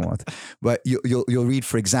 No, I won't. But you'll read,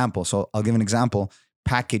 for example. So I'll give an example.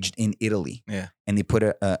 packaged in Italy, and they put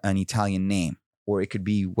an Italian name, or it could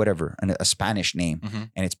be whatever, a Spanish name,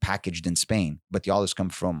 and it's packaged in Spain, but the olives could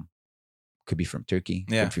be from Turkey,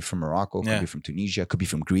 could be from Morocco, could be from Tunisia, could be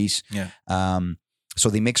from Greece. So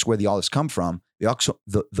they mix where the olives come from. They also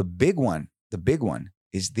the big one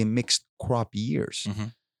is they mixed crop years.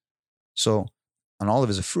 So an olive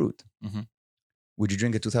is a fruit. Would you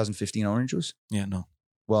drink a 2015 orange juice? Yeah, no.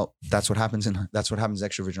 Well, that's what happens in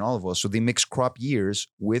extra virgin olive oil. So they mix crop years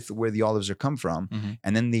with where the olives are come from,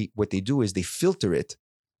 and then what they do is they filter it,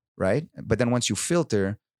 right? But then once you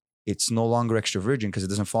filter, it's no longer extra virgin because it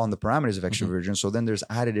doesn't fall in the parameters of extra virgin. So then there's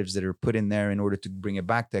additives that are put in there in order to bring it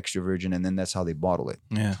back to extra virgin, and then that's how they bottle it.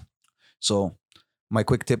 Yeah. So my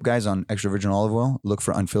quick tip, guys, on extra virgin olive oil: look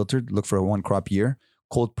for unfiltered, look for a 1 crop year,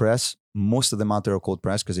 cold press. Most of them out there are cold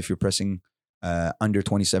press because if you're pressing under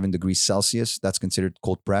 27 degrees Celsius, that's considered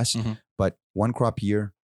cold press. But 1 crop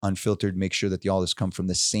year, unfiltered, make sure that the olives come from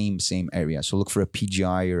the same area. So look for a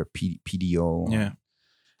PGI or a PDO. Yeah.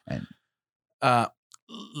 And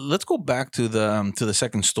let's go back to the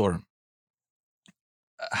second store.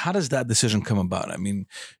 How does that decision come about? I mean,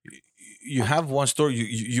 you have one store.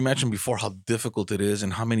 You mentioned before how difficult it is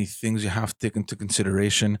and how many things you have to take into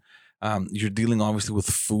consideration. You're dealing obviously with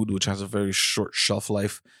food, which has a very short shelf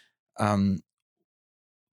life.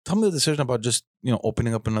 Tell me the decision about just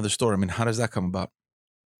opening up another store. I mean, how does that come about?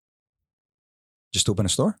 Just open a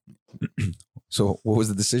store. So what was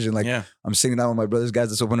the decision? Like, I'm sitting down with my brothers, guys,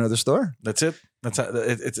 let's open another store. That's it. That's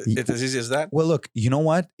it's as easy as that. Well, look, you know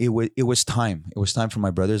what? It was time. It was time for my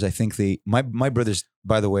brothers. I think my brothers,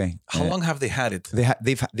 by the way. How long have they had it?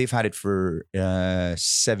 They've had it for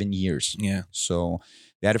 7 years. Yeah. So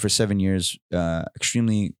they had it for 7 years.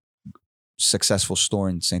 Extremely successful store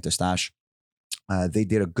in Saint Eustache. They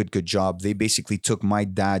did a good job. They basically took my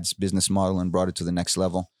dad's business model and brought it to the next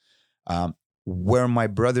level. Where my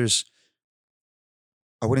brothers,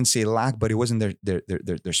 I wouldn't say lack, but it wasn't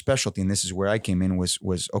their specialty. And this is where I came in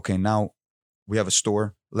was okay, now we have a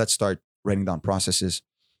store. Let's start writing down processes.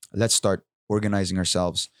 Let's start organizing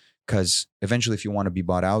ourselves. Because eventually, if you want to be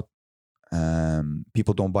bought out,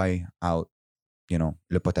 people don't buy out,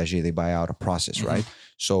 le potager, they buy out a process, right?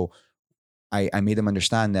 So I made them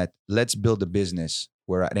understand that let's build a business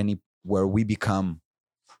where we become,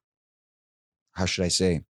 how should I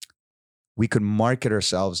say, we could market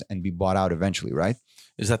ourselves and be bought out eventually, right?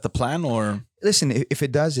 Is that the plan, or? Listen, if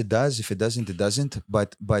it does, it does. If it doesn't, it doesn't.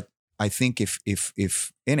 But I think if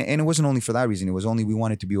and it wasn't only for that reason. It was only we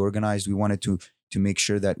wanted to be organized. We wanted to make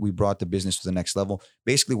sure that we brought the business to the next level.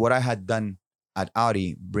 Basically, what I had done at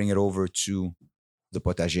Audi, bring it over to the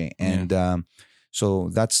potager, and so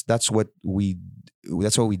that's what we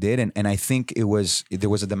did, and I think there was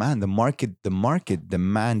a demand. The market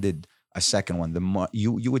demanded a second one.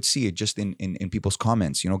 You would see it just in people's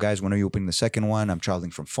comments. Guys, when are you opening the second one? I'm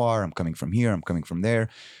traveling from far. I'm coming from here. I'm coming from there.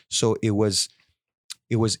 So it was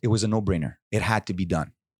a no-brainer. It had to be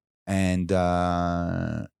done, and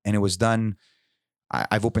it was done.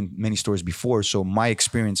 I've opened many stores before, so my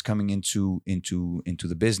experience coming into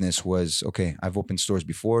the business was okay. I've opened stores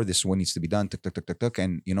before. This is what needs to be done. Tuk, tuk, tuk, tuk, tuk.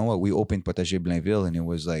 And you know what? We opened Potager Blainville, and it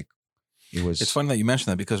was. It's funny that you mentioned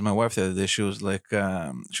that because my wife the other day she was like,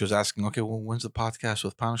 she was asking, okay, well, when's the podcast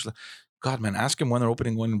with Panos? Like, God, man, ask him when they're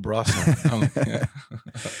opening one in Brussels. Like, okay.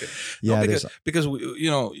 Yeah, no, because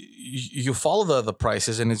you follow the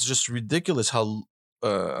prices, and it's just ridiculous how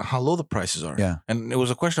low the prices are. Yeah. And it was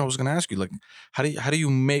a question I was going to ask you, like, how do you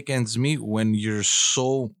make ends meet when you're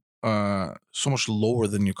so much lower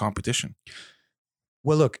than your competition?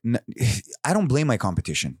 Well, look, I don't blame my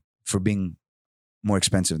competition for being more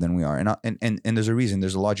expensive than we are, and there's a reason.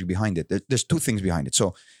 There's a logic behind it. There's two things behind it.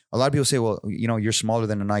 So a lot of people say, well, you're smaller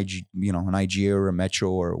than an IGA or a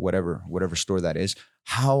Metro or whatever store that is.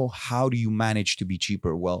 How do you manage to be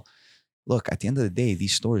cheaper? Well, look, at the end of the day,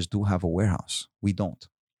 these stores do have a warehouse. We don't.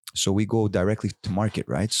 So we go directly to market,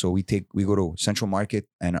 right? So we go to Central Market,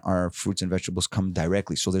 and our fruits and vegetables come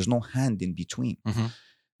directly. So there's no hand in between.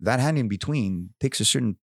 That hand in between takes a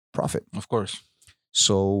certain profit. Of course.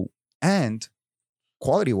 So, and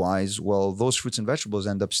quality-wise, well, those fruits and vegetables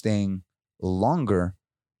end up staying longer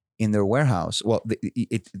in their warehouse. Well,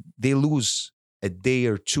 they lose a day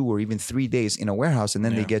or 2 or even 3 days in a warehouse, and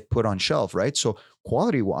then they get put on shelf, right? So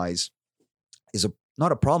quality-wise is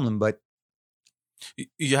not a problem, but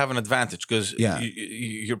you have an advantage because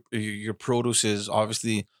your produce is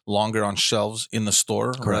obviously longer on shelves in the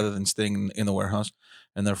store rather than staying in the warehouse,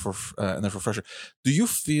 and therefore fresher. Do you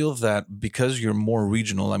feel that because you're more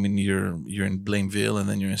regional? I mean, you're in Blainville and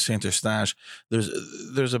then you're in Saint Eustache.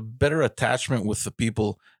 There's a better attachment with the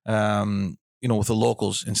people with the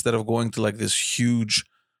locals, instead of going to like this huge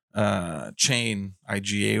chain,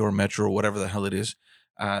 IGA or Metro or whatever the hell it is,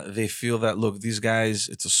 they feel that, look, these guys,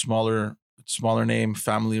 it's a smaller name,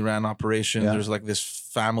 family ran operation. Yeah. There's like this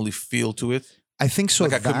family feel to it, I think so.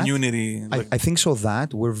 like a community. I think so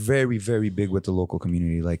that we're very, very big with the local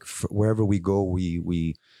community. Like wherever we go,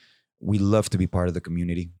 we love to be part of the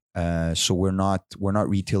community. So we're not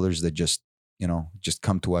retailers that just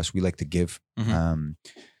come to us. We like to give. Mhm.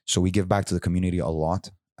 So we give back to the community a lot.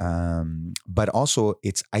 But also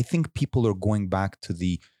I think people are going back to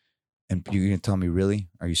and you're going to tell me, really,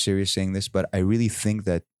 are you serious saying this? But I really think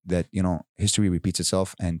that history repeats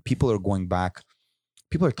itself, and people are going back.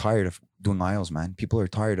 People are tired of doing aisles, man. People are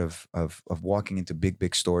tired of walking into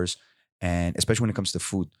big stores, and especially when it comes to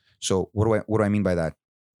food. So what do I mean by that?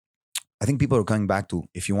 I think people are coming back to,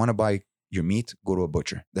 if you want to buy your meat, go to a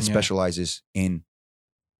butcher that specializes in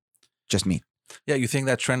just meat. Yeah, you think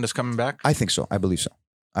that trend is coming back? I think so. I believe so.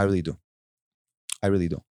 I really do. I really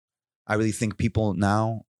think people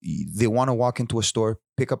now, they want to walk into a store,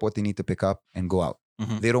 pick up what they need to pick up, and go out.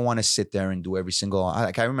 Mhm. They don't want to sit there and do every single.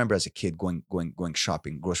 Like I remember as a kid going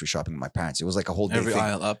shopping, grocery shopping with my parents. It was like a whole day Every thing.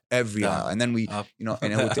 aisle up, Every down, aisle, and then we, up.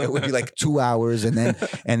 and it would be like 2 hours, and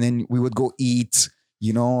then we would go eat,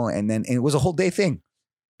 and it was a whole day thing.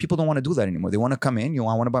 People don't want to do that anymore. They want to come in. I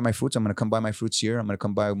want to buy my fruits. I'm going to come buy my fruits here. I'm going to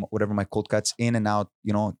come buy whatever my cold cuts, in and out.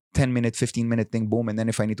 10-minute, 15-minute thing, boom. And then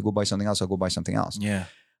if I need to go buy something else, I'll go buy something else. Yeah.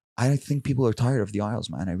 I think people are tired of the aisles,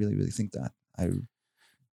 man. I really, really think that.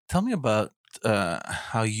 Tell me about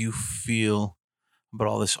how you feel about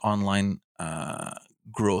all this online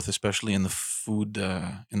growth, especially in the food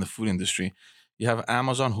industry. You have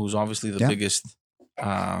Amazon, who's obviously the biggest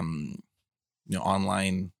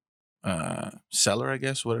online seller, I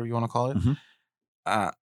guess, whatever you want to call it. Mm-hmm.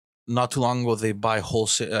 Not too long ago, they buy Whole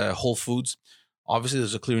Foods. Obviously,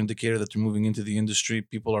 there's a clear indicator that they're moving into the industry.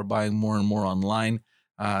 People are buying more and more online.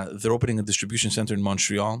 They're opening a distribution center in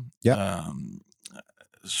Montreal. Yeah.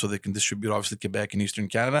 So they can distribute, obviously, Quebec and Eastern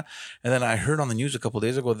Canada. And then I heard on the news a couple of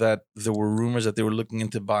days ago that there were rumors that they were looking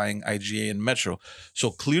into buying IGA and Metro.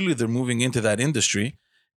 So clearly they're moving into that industry.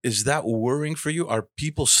 Is that worrying for you? Are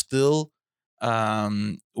people still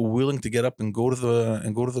willing to get up and go to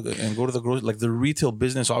the grocery? Like, the retail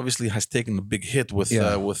business obviously has taken a big hit with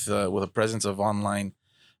the presence of online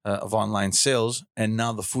sales, and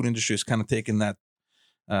now the food industry is kind of taking that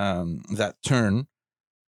turn.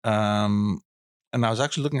 And I was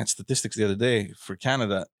actually looking at statistics the other day for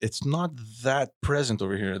Canada. It's not that present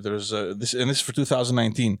over here. There's this is for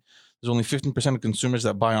 2019. There's only 15% of consumers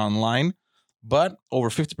that buy online, but over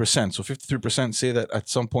 50%. So 53% say that at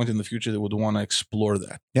some point in the future they would want to explore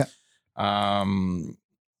that. Yeah.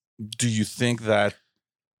 Do you think that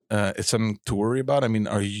it's something to worry about? I mean,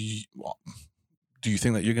 do you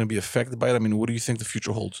think that you're going to be affected by it? I mean, what do you think the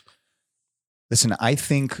future holds? Listen, I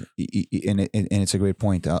think, and it's a great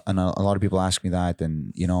point, and a lot of people ask me that,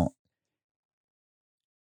 and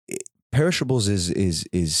perishables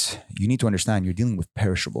is you need to understand, you're dealing with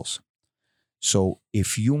perishables. So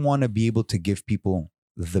if you want to be able to give people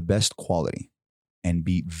the best quality and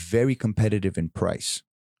be very competitive in price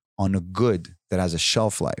on a good that has a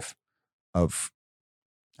shelf life of,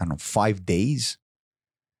 I don't know, 5 days,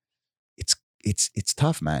 it's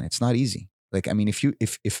tough, man. It's not easy. Like, I mean, if you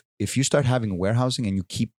start having warehousing and you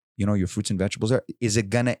keep, your fruits and vegetables there, is it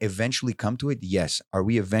gonna eventually come to it? Yes. Are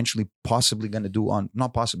we eventually possibly gonna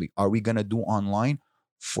not possibly, are we gonna do online?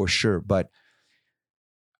 For sure. But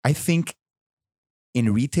I think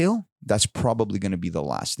in retail, that's probably gonna be the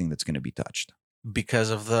last thing that's gonna be touched. Because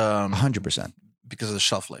of the 100%. Because of the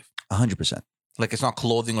shelf life. 100%. Like, it's not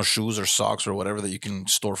clothing or shoes or socks or whatever that you can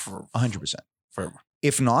store for 100%. Forever.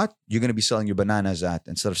 If not, you're going to be selling your bananas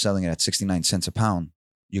instead of selling it at 69 cents a pound,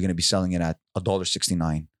 you're going to be selling it at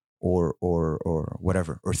 $1.69 or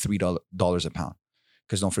whatever, or $3 a pound.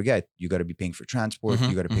 Because don't forget, you got to be paying for transport,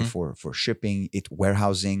 you got to pay for shipping,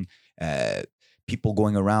 warehousing, people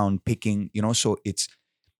going around picking, so it's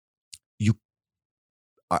is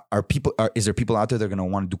there people out there that are going to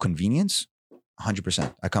want to do convenience?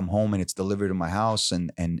 100%. I come home and it's delivered to my house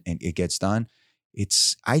and it gets done.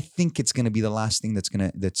 I think it's going to be the last thing that's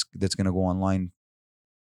going to go online.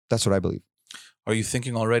 That's what I believe. Are you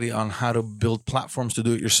thinking already on how to build platforms to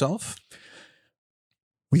do it yourself?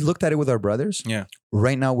 We looked at it with our brothers. Yeah.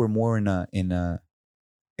 Right now we're more in a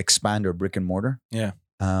expand our brick and mortar. Yeah.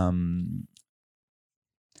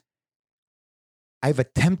 I've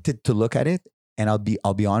attempted to look at it, and I'll be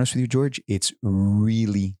honest with you, George. It's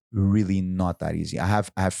really, really not that easy. I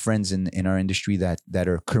have friends in our industry that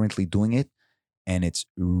are currently doing it. And it's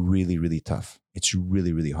really, really tough. It's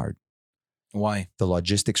really, really hard. Why? The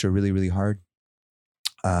logistics are really, really hard.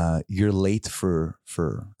 you're late for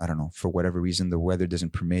I don't know, for whatever reason, the weather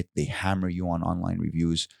doesn't permit, they hammer you on online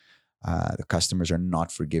reviews. The customers are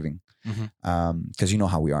not forgiving. Because you know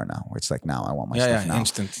how we are now, where it's like, now I want my stuff now.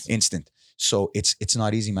 Instant. So it's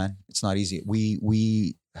not easy, man. It's not easy.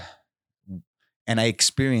 We and I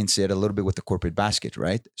experience it a little bit with the corporate basket,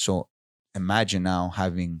 right? So imagine now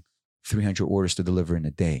having 300 orders to deliver in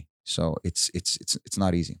a day. So it's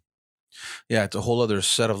not easy. Yeah, it's a whole other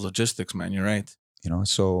set of logistics, man. You're right.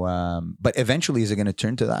 So, but eventually, is it going to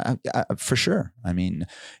turn to that? For sure. I mean,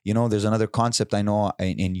 there's another concept I know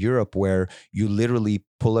in Europe where you literally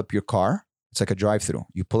pull up your car. It's like a drive-through.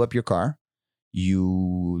 You pull up your car,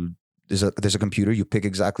 there's a computer, you pick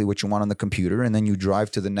exactly what you want on the computer, and then you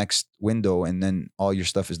drive to the next window, and then all your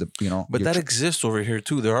stuff is But that exists over here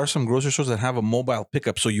too. There are some grocery stores that have a mobile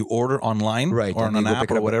pickup, so you order online, right, or on an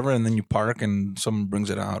app or whatever, and then you park and someone brings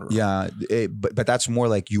it out. But that's more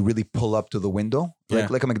like you really pull up to the window,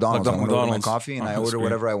 like a McDonald's. I want to order my coffee and I order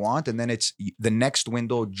whatever I want, and then it's the next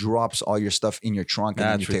window drops all your stuff in your trunk, and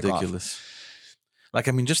then you take ridiculous. Off. Like,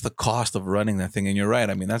 I mean, just the cost of running that thing. And you're right.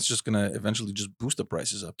 I mean, that's just going to eventually just boost the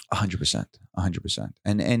prices up. 100%.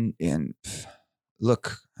 And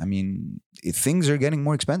look, I mean, things are getting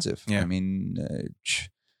more expensive. Yeah. I mean,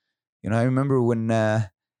 I remember when,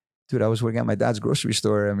 dude, I was working at my dad's grocery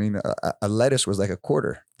store. I mean, a lettuce was like a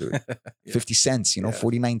quarter, dude. 50 cents,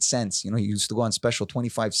 49 cents. You used to go on special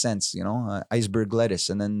 25 cents, iceberg lettuce.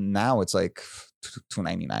 And then now it's like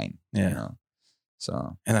 $2.99. Yeah.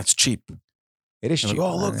 So. And that's cheap. It is cheap. Like,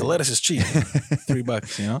 oh, look, the lettuce is cheap.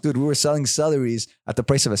 $3, Dude, we were selling celeries at the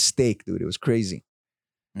price of a steak, dude. It was crazy.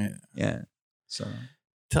 Yeah. So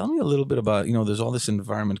tell me a little bit about, there's all this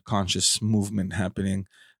environment conscious movement happening.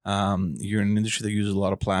 You're in an industry that uses a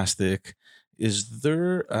lot of plastic. Is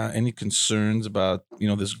there any concerns about,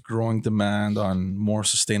 this growing demand on more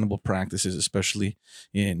sustainable practices, especially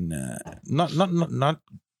in not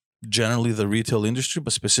generally the retail industry,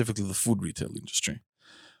 but specifically the food retail industry?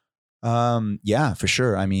 Yeah, for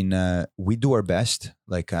sure. I mean, we do our best.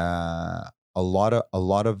 Like there's a lot of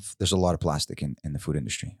plastic in the food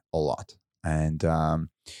industry, a lot. And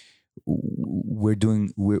we're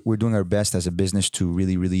doing our best as a business to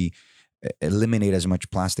really, really eliminate as much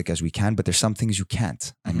plastic as we can, but there's some things you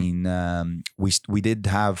can't. I mean, we did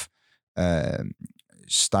have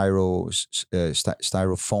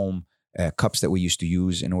styrofoam cups that we used to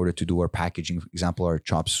use in order to do our packaging. For example, our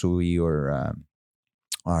chop suey or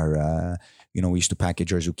we used to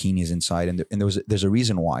package our zucchinis inside, and there's a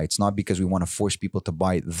reason why. It's not because we want to force people to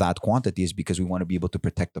buy that quantity. It's because we want to be able to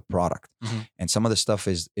protect the product. And some of the stuff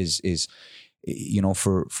is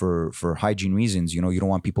for hygiene reasons. You don't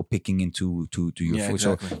want people picking into your food.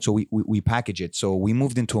 Exactly. So we package it. So we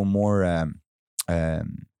moved into a more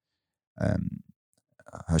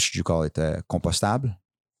how should you call it, compostable?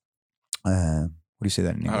 What do you say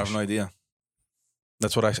that in English? I have no idea.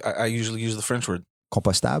 That's what I usually use the French word.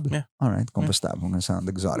 Compostable? Yeah. All right, compostable. I'm going to sound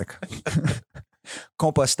exotic.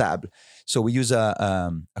 Compostable. So we use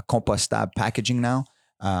a compostable packaging now,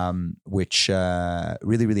 which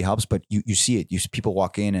really, really helps. But you see it. People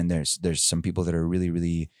walk in, and there's some people that are really,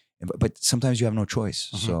 really. But sometimes you have no choice.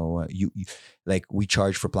 So you like, we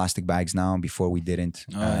charge for plastic bags now. Before we didn't.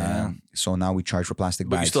 So now we charge for plastic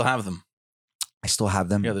bags. But you still have them. I still have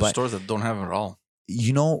them. Yeah, there's stores that don't have them at all.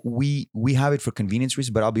 We have it for convenience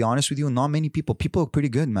reasons, but I'll be honest with you, not many people. People are pretty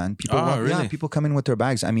good, man. People, really? Yeah, people come in with their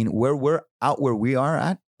bags. I mean, where we're out, where we are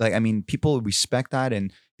at, like, I mean, people respect that,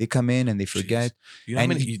 and they come in and they forget. Do you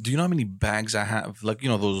know how many bags I have? Like,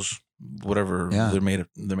 those whatever they're made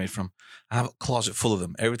from. I have a closet full of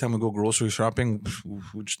them. Every time we go grocery shopping,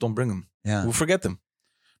 we just don't bring them. Yeah, we forget them.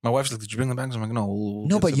 My wife's like, "Did you bring the bags?" I'm like, "No."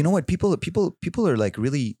 No, but you know what? People are like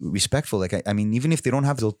really respectful. Like, I mean, even if they don't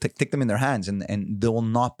have, they'll take them in their hands, and they will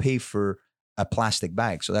not pay for a plastic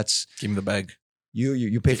bag. So that's, give me the bag.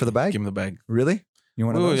 You pay for the bag? Give me the bag. Really? You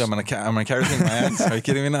want to? I'm gonna carry it in my hands. Are you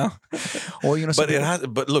kidding me now? Or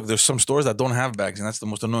But look, there's some stores that don't have bags, and that's the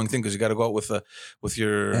most annoying thing, because you got to go out with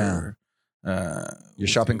your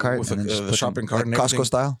shopping cart, with and then the shopping cart, like and Costco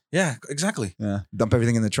style. Yeah, exactly. Yeah, dump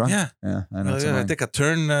everything in the trunk. Yeah. I know. I take a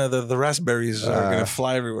turn. The raspberries are gonna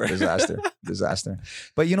fly everywhere. Disaster.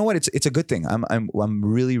 But you know what? It's a good thing. I'm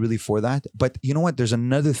really, really for that. But you know what? There's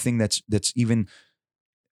another thing that's even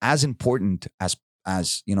as important as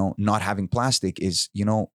not having plastic is,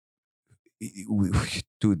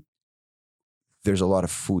 dude, there's a lot of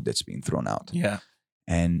food that's being thrown out. Yeah,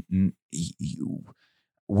 and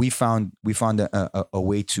we found a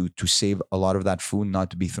way to save a lot of that food, not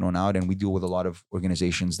to be thrown out. And we deal with a lot of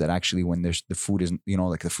organizations that actually, when there's the food isn't,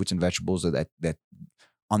 like the fruits and vegetables that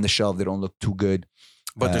on the shelf, they don't look too good,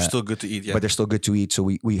 But they're still good to eat. Yeah. But they're still good to eat. So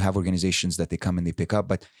we have organizations that they come and they pick up.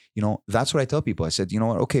 But that's what I tell people. I said, you know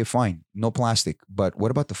what? Okay, fine, no plastic. But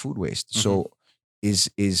what about the food waste? So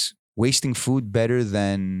is wasting food better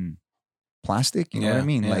than plastic? You know what I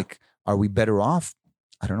mean? Like, are we better off?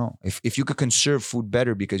 I don't know. If you could conserve food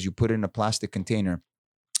better because you put it in a plastic container,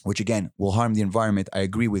 which again will harm the environment, I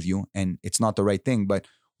agree with you, and it's not the right thing. But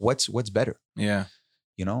what's better? Yeah.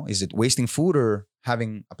 Is it wasting food or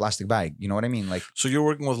having a plastic bag? You know what I mean? Like, so you're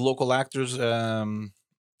working with local actors,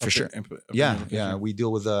 for sure. Yeah. We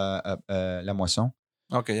deal with La Moisson.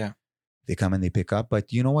 Okay, yeah. They come and they pick up,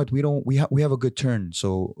 but you know what? We have a good turn,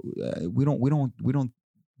 so we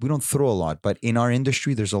don't throw a lot. But in our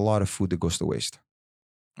industry, there's a lot of food that goes to waste.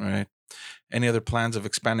 All right. Any other plans of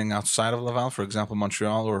expanding outside of Laval, for example,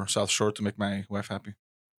 Montreal or South Shore, to make my wife happy?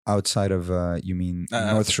 Outside of you mean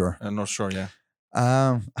North Shore? North Shore, yeah.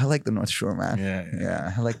 I like the North Shore, man.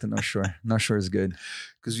 Yeah. I like the North Shore. North Shore is good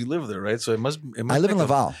because you live there, right? So it must. I live in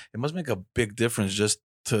Laval. It must make a big difference just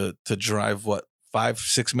to drive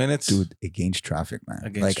 5-6 minutes, dude, against traffic, man.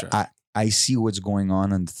 Against traffic. I see what's going on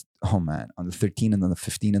the 13 and then the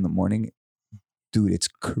 15 in the morning, dude. It's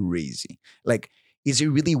crazy. Like, is it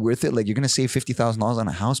really worth it? Like, you're gonna save $50,000 on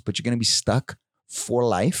a house, but you're gonna be stuck for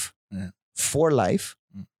life. Yeah. For life,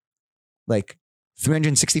 like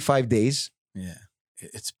 365 days. Yeah,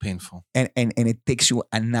 it's painful. And it takes you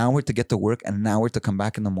an hour to get to work, an hour to come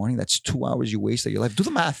back in the morning. That's 2 hours you waste of your life. Do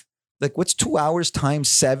the math. Like, what's 2 hours times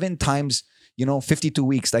 7 times 52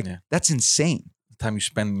 weeks? Like, that's insane. The time you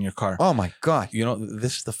spend in your car. Oh my God.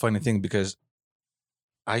 This is the funny thing, because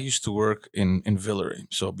I used to work in Villeray.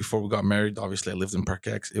 So before we got married, obviously I lived in Parc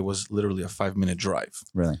X. It was literally a 5-minute drive.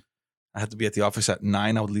 Really? I had to be at the office at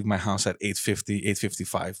 9. I would leave my house at 8:50,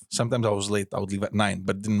 8:55. Sometimes I was late. I would leave at 9,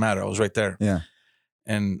 but it didn't matter. I was right there. Yeah.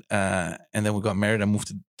 And then we got married. I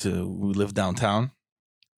moved we lived downtown.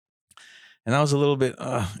 And I was a little bit,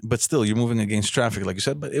 but still, you're moving against traffic, like you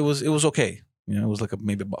said, but it was okay. It was like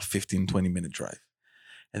maybe about 15, 20-minute drive.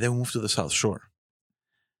 And then we moved to the South Shore.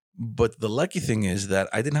 But the lucky thing is that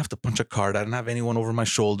I didn't have to punch a card. I didn't have anyone over my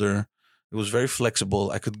shoulder. It was very flexible.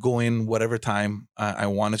 I could go in whatever time I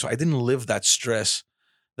wanted. So I didn't live that stress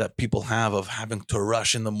that people have of having to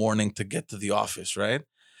rush in the morning to get to the office, right?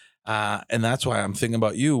 And that's why I'm thinking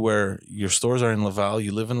about you, where your stores are in Laval.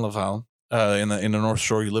 You live in Laval, in the North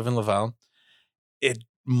Shore. You live in Laval. It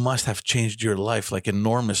must have changed your life like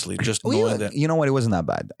enormously. Just knowing that. You know what? It wasn't that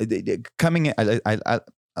bad. Coming in,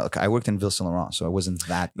 I worked in Ville Saint Laurent, so it wasn't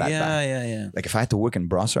that bad. Yeah. Like, if I had to work in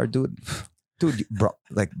Brossard, dude,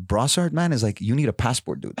 Brossard, man, is like, you need a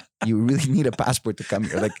passport, dude. You really need a passport to come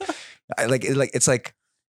here. It's like,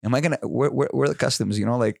 am I gonna? Where are the customs?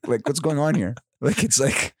 Like what's going on here? Like, it's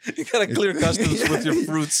like you gotta clear customs with your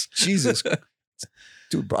fruits. Jesus,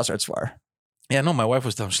 dude, Brossard's far. Yeah, no, my wife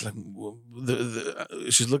was telling me, she's like,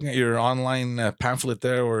 she's looking at your online pamphlet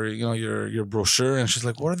there, or your brochure, and she's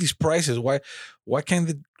like, what are these prices? Why can't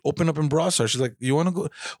they open up in Brossard? She's like, you want to go?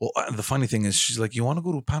 Well, the funny thing is, she's like, you want to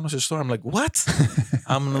go to Panos' store? I'm like, what?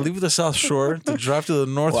 I'm gonna leave the South Shore to drive to the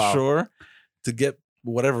North Shore to get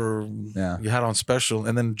whatever you had on special,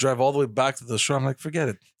 and then drive all the way back to the shore. I'm like, forget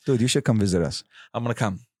it, dude. You should come visit us. I'm gonna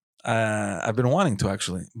come. I've been wanting to,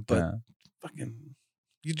 actually, but fucking.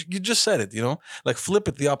 You just said it, like, flip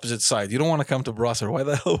it the opposite side. You don't want to come to Brossard. Why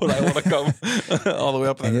the hell would I want to come all the way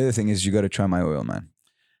up there? And the other thing is, you got to try my oil, man.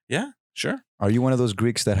 Yeah, sure. Are you one of those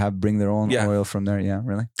Greeks that bring their own oil from there? Yeah,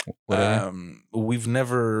 really? What area? We've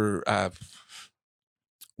never.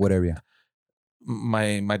 What area?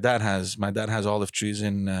 My dad has olive trees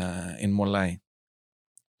in Morlaix.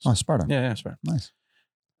 Oh, Sparta. Yeah, Sparta. Nice.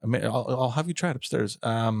 I'll have you try it upstairs.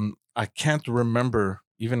 I can't remember,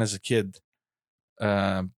 even as a kid,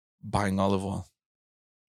 buying olive oil.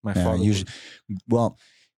 My father usually,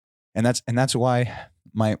 and that's why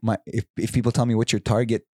my if people tell me what's your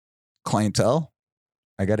target clientele,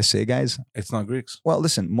 I gotta say, guys, it's not Greeks. Well,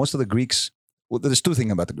 listen, most of the Greeks. Well, there's two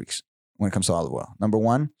things about the Greeks when it comes to olive oil. Number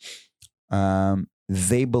one,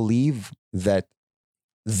 they believe that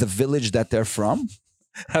the village that they're from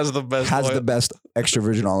has the best extra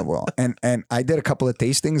virgin olive oil. And I did a couple of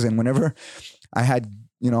tastings, and whenever I had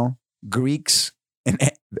Greeks. And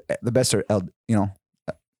the best are,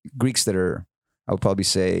 Greeks that are, I would probably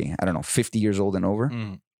say, I don't know, 50 years old and over.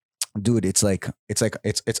 Dude, it's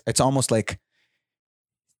almost like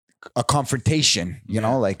a confrontation, your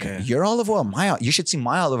olive oil, you should see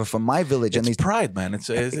my olive oil from my village. It's pride, man.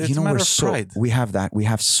 It's a matter of pride. We have that. We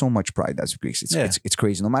have so much pride as Greeks. It's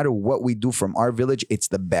crazy. No matter what we do from our village, it's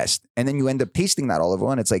the best. And then you end up tasting that olive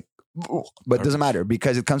oil, and it's like, but it doesn't matter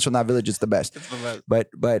because it comes from that village. It's the best.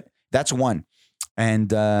 But that's one. And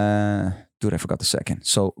Dude, I forgot the second.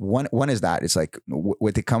 So one is that it's like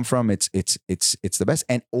where they come from. It's the best.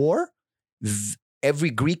 And every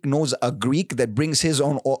Greek knows a Greek that brings his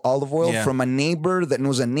own olive oil from a neighbor that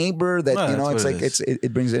knows a neighbor that it's like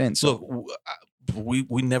it brings it in. So look,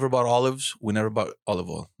 we never bought olives. We never bought olive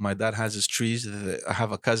oil. My dad has his trees. I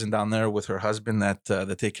have a cousin down there with her husband that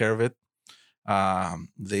take care of it. My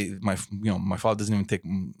father doesn't even take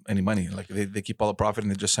any money. Like they keep all the profit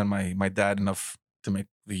and they just send my dad enough to make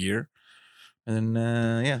the year. And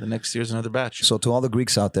then, the next year's another batch. So to all the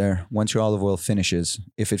Greeks out there, once your olive oil finishes,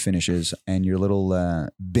 if it finishes, and your little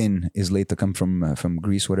bin is late to come from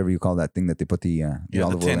Greece, whatever you call that thing that they put the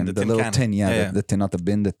olive oil in, the little tin, the tin, not the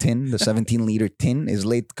bin, the tin, the 17-liter tin is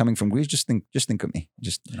late coming from Greece. Just think of me.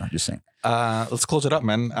 Just saying. Let's close it up,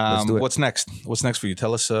 man. Let's do it. What's next? What's next for you?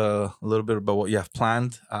 Tell us a little bit about what you have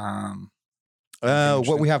planned.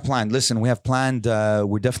 What we have planned. Listen, we have planned.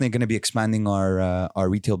 We're definitely going to be expanding our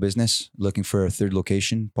retail business, looking for a third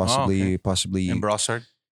location, possibly in Brossard.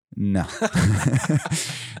 No,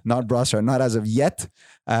 not Brossard, not as of yet.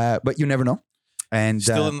 But you never know. And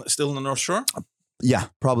still in the North Shore. Yeah,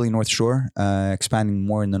 probably North Shore. Expanding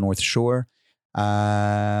more in the North Shore.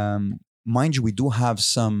 Mind you, we do have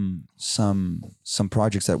some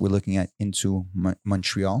projects that we're looking at into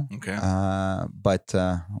Montreal. Okay. But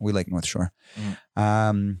we like North Shore.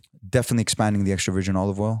 Definitely expanding the extra virgin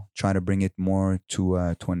olive oil, trying to bring it more to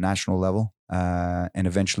a national level, and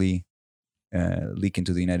eventually leak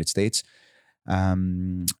into the United States.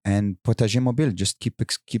 And potager mobile, just keep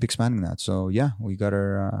expanding that. So yeah, we got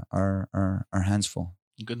our hands full.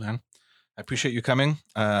 Good, man. I appreciate you coming.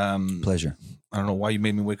 Pleasure. I don't know why you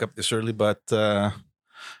made me wake up this early, but I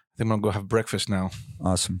think I'm gonna go have breakfast now.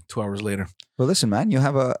 Awesome. 2 hours later. Well, listen, man, you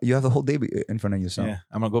have the whole day in front of you. So yeah,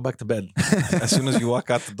 I'm gonna go back to bed as soon as you walk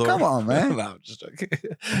out the door. Come on, man. No, I'm just joking.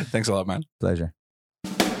 Thanks a lot, man. Pleasure.